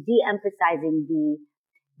 it would be de-emphasizing the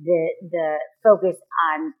focus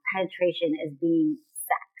on penetration as being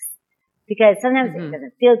sex. Because sometimes it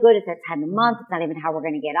doesn't feel good. It's that time of month. It's not even how we're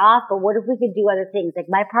going to get off. But what if we could do other things? Like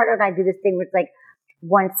my partner and I do this thing where it's like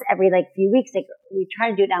once every like few weeks, like we try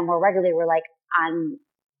to do it now more regularly. We're like on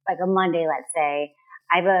like a Monday, let's say,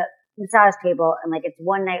 I have a massage table and like it's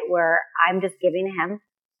one night where I'm just giving him,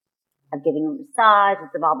 I'm giving him a massage.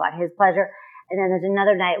 It's all about his pleasure. And then there's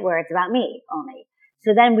another night where it's about me only.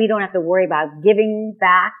 So then we don't have to worry about giving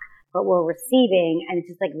back, but we're receiving, and it's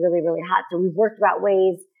just like really, really hot. So we've worked about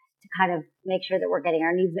ways to kind of make sure that we're getting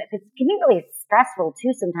our needs met. Because it can be really stressful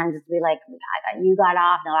too sometimes to be like, you got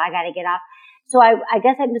off, no, I got to get off. So I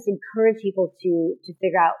guess I just encourage people to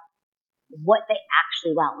figure out what they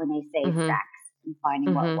actually want when they say sex and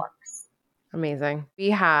finding what works. Amazing. We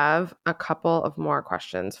have a couple of more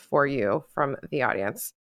questions for you from the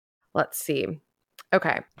audience. Let's see.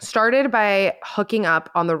 Okay. Started by hooking up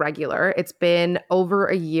on the regular. It's been over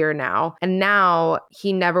a year now. And now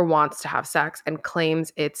he never wants to have sex and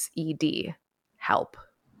claims it's ED. Help.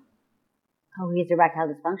 Oh, he's erectile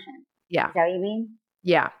dysfunction. Yeah. Is that what you mean?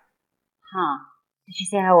 Yeah. Huh. Did she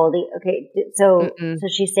say how old he? Okay. So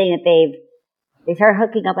she's saying that they started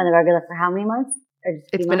hooking up on the regular for how many months? Or just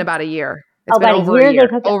It's been months? about a year. It's been over a year.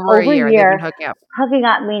 Over a year. They've been hooking up. Hooking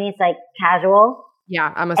up meaning it's like casual.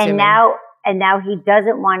 Yeah, I'm assuming. And now he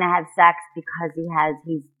doesn't want to have sex because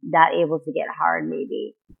he's not able to get hard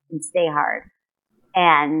maybe and stay hard.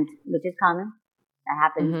 And which is common. That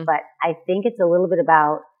happens. But I think it's a little bit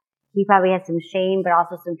about he probably has some shame but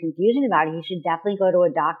also some confusion about it. He should definitely go to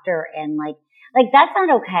a doctor and like that's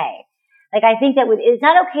not okay. Like I think that it's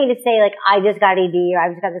not okay to say like I just got ED or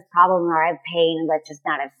I've just got this problem or I have pain and let's just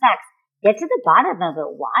not have sex. Get to the bottom of it.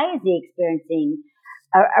 Why is he experiencing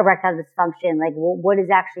erectile dysfunction? Like, what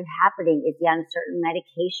is actually happening? Is he on a certain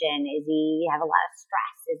medication? Is he have a lot of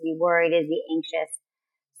stress? Is he worried? Is he anxious?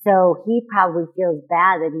 So he probably feels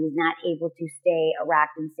bad that he's not able to stay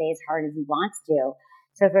erect and stay as hard as he wants to.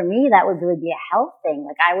 So for me, that would really be a health thing.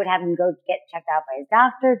 Like I would have him go get checked out by his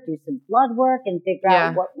doctor, do some blood work, and figure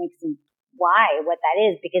out what makes him what that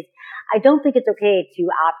is, because I don't think it's okay to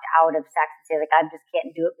opt out of sex and say like I just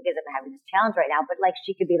can't do it because I'm having this challenge right now. But like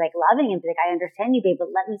she could be like loving him, be like I understand you, babe, but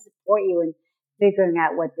let me support you in figuring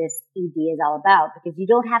out what this ED is all about, because you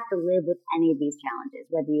don't have to live with any of these challenges,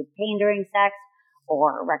 whether you have pain during sex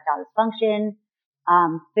or erectile dysfunction.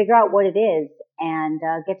 Figure out what it is and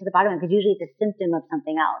get to the bottom of it, because usually it's a symptom of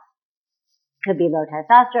something else. Could be low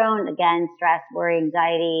testosterone, again, stress, worry,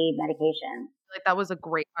 anxiety, medication. Like that was a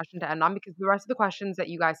great question to end on, because the rest of the questions that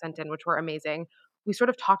you guys sent in, which were amazing, we sort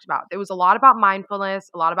of talked about. It was a lot about mindfulness,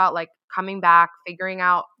 a lot about like coming back, figuring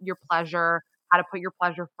out your pleasure, how to put your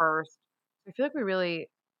pleasure first. I feel like we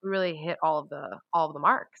really hit all of the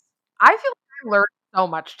marks. I feel like I learned so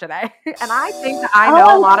much today, and I think that I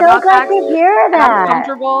know a lot about sex. To hear that.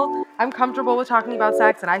 I'm comfortable with talking about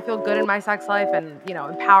sex, and I feel good in my sex life, and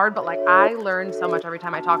empowered. But like I learned so much every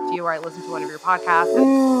time I talk to you or I listen to one of your podcasts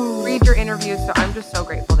and read your interviews. So I'm just so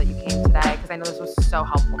grateful that you came today, because I know this was so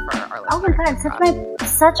helpful for our listeners. Oh my God,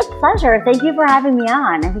 such a pleasure. Thank you for having me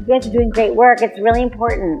on. I think you guys are doing great work. It's really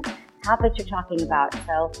important topics you're talking about.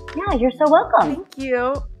 So yeah, you're so welcome. Thank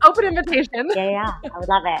you. Open invitation. Yeah, I would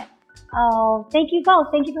love it. Oh, thank you both.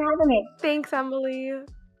 Thank you for having me. Thanks, Emily.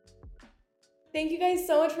 Thank you guys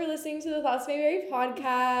so much for listening to the Thoughts May Vary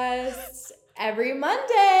podcast every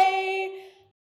Monday.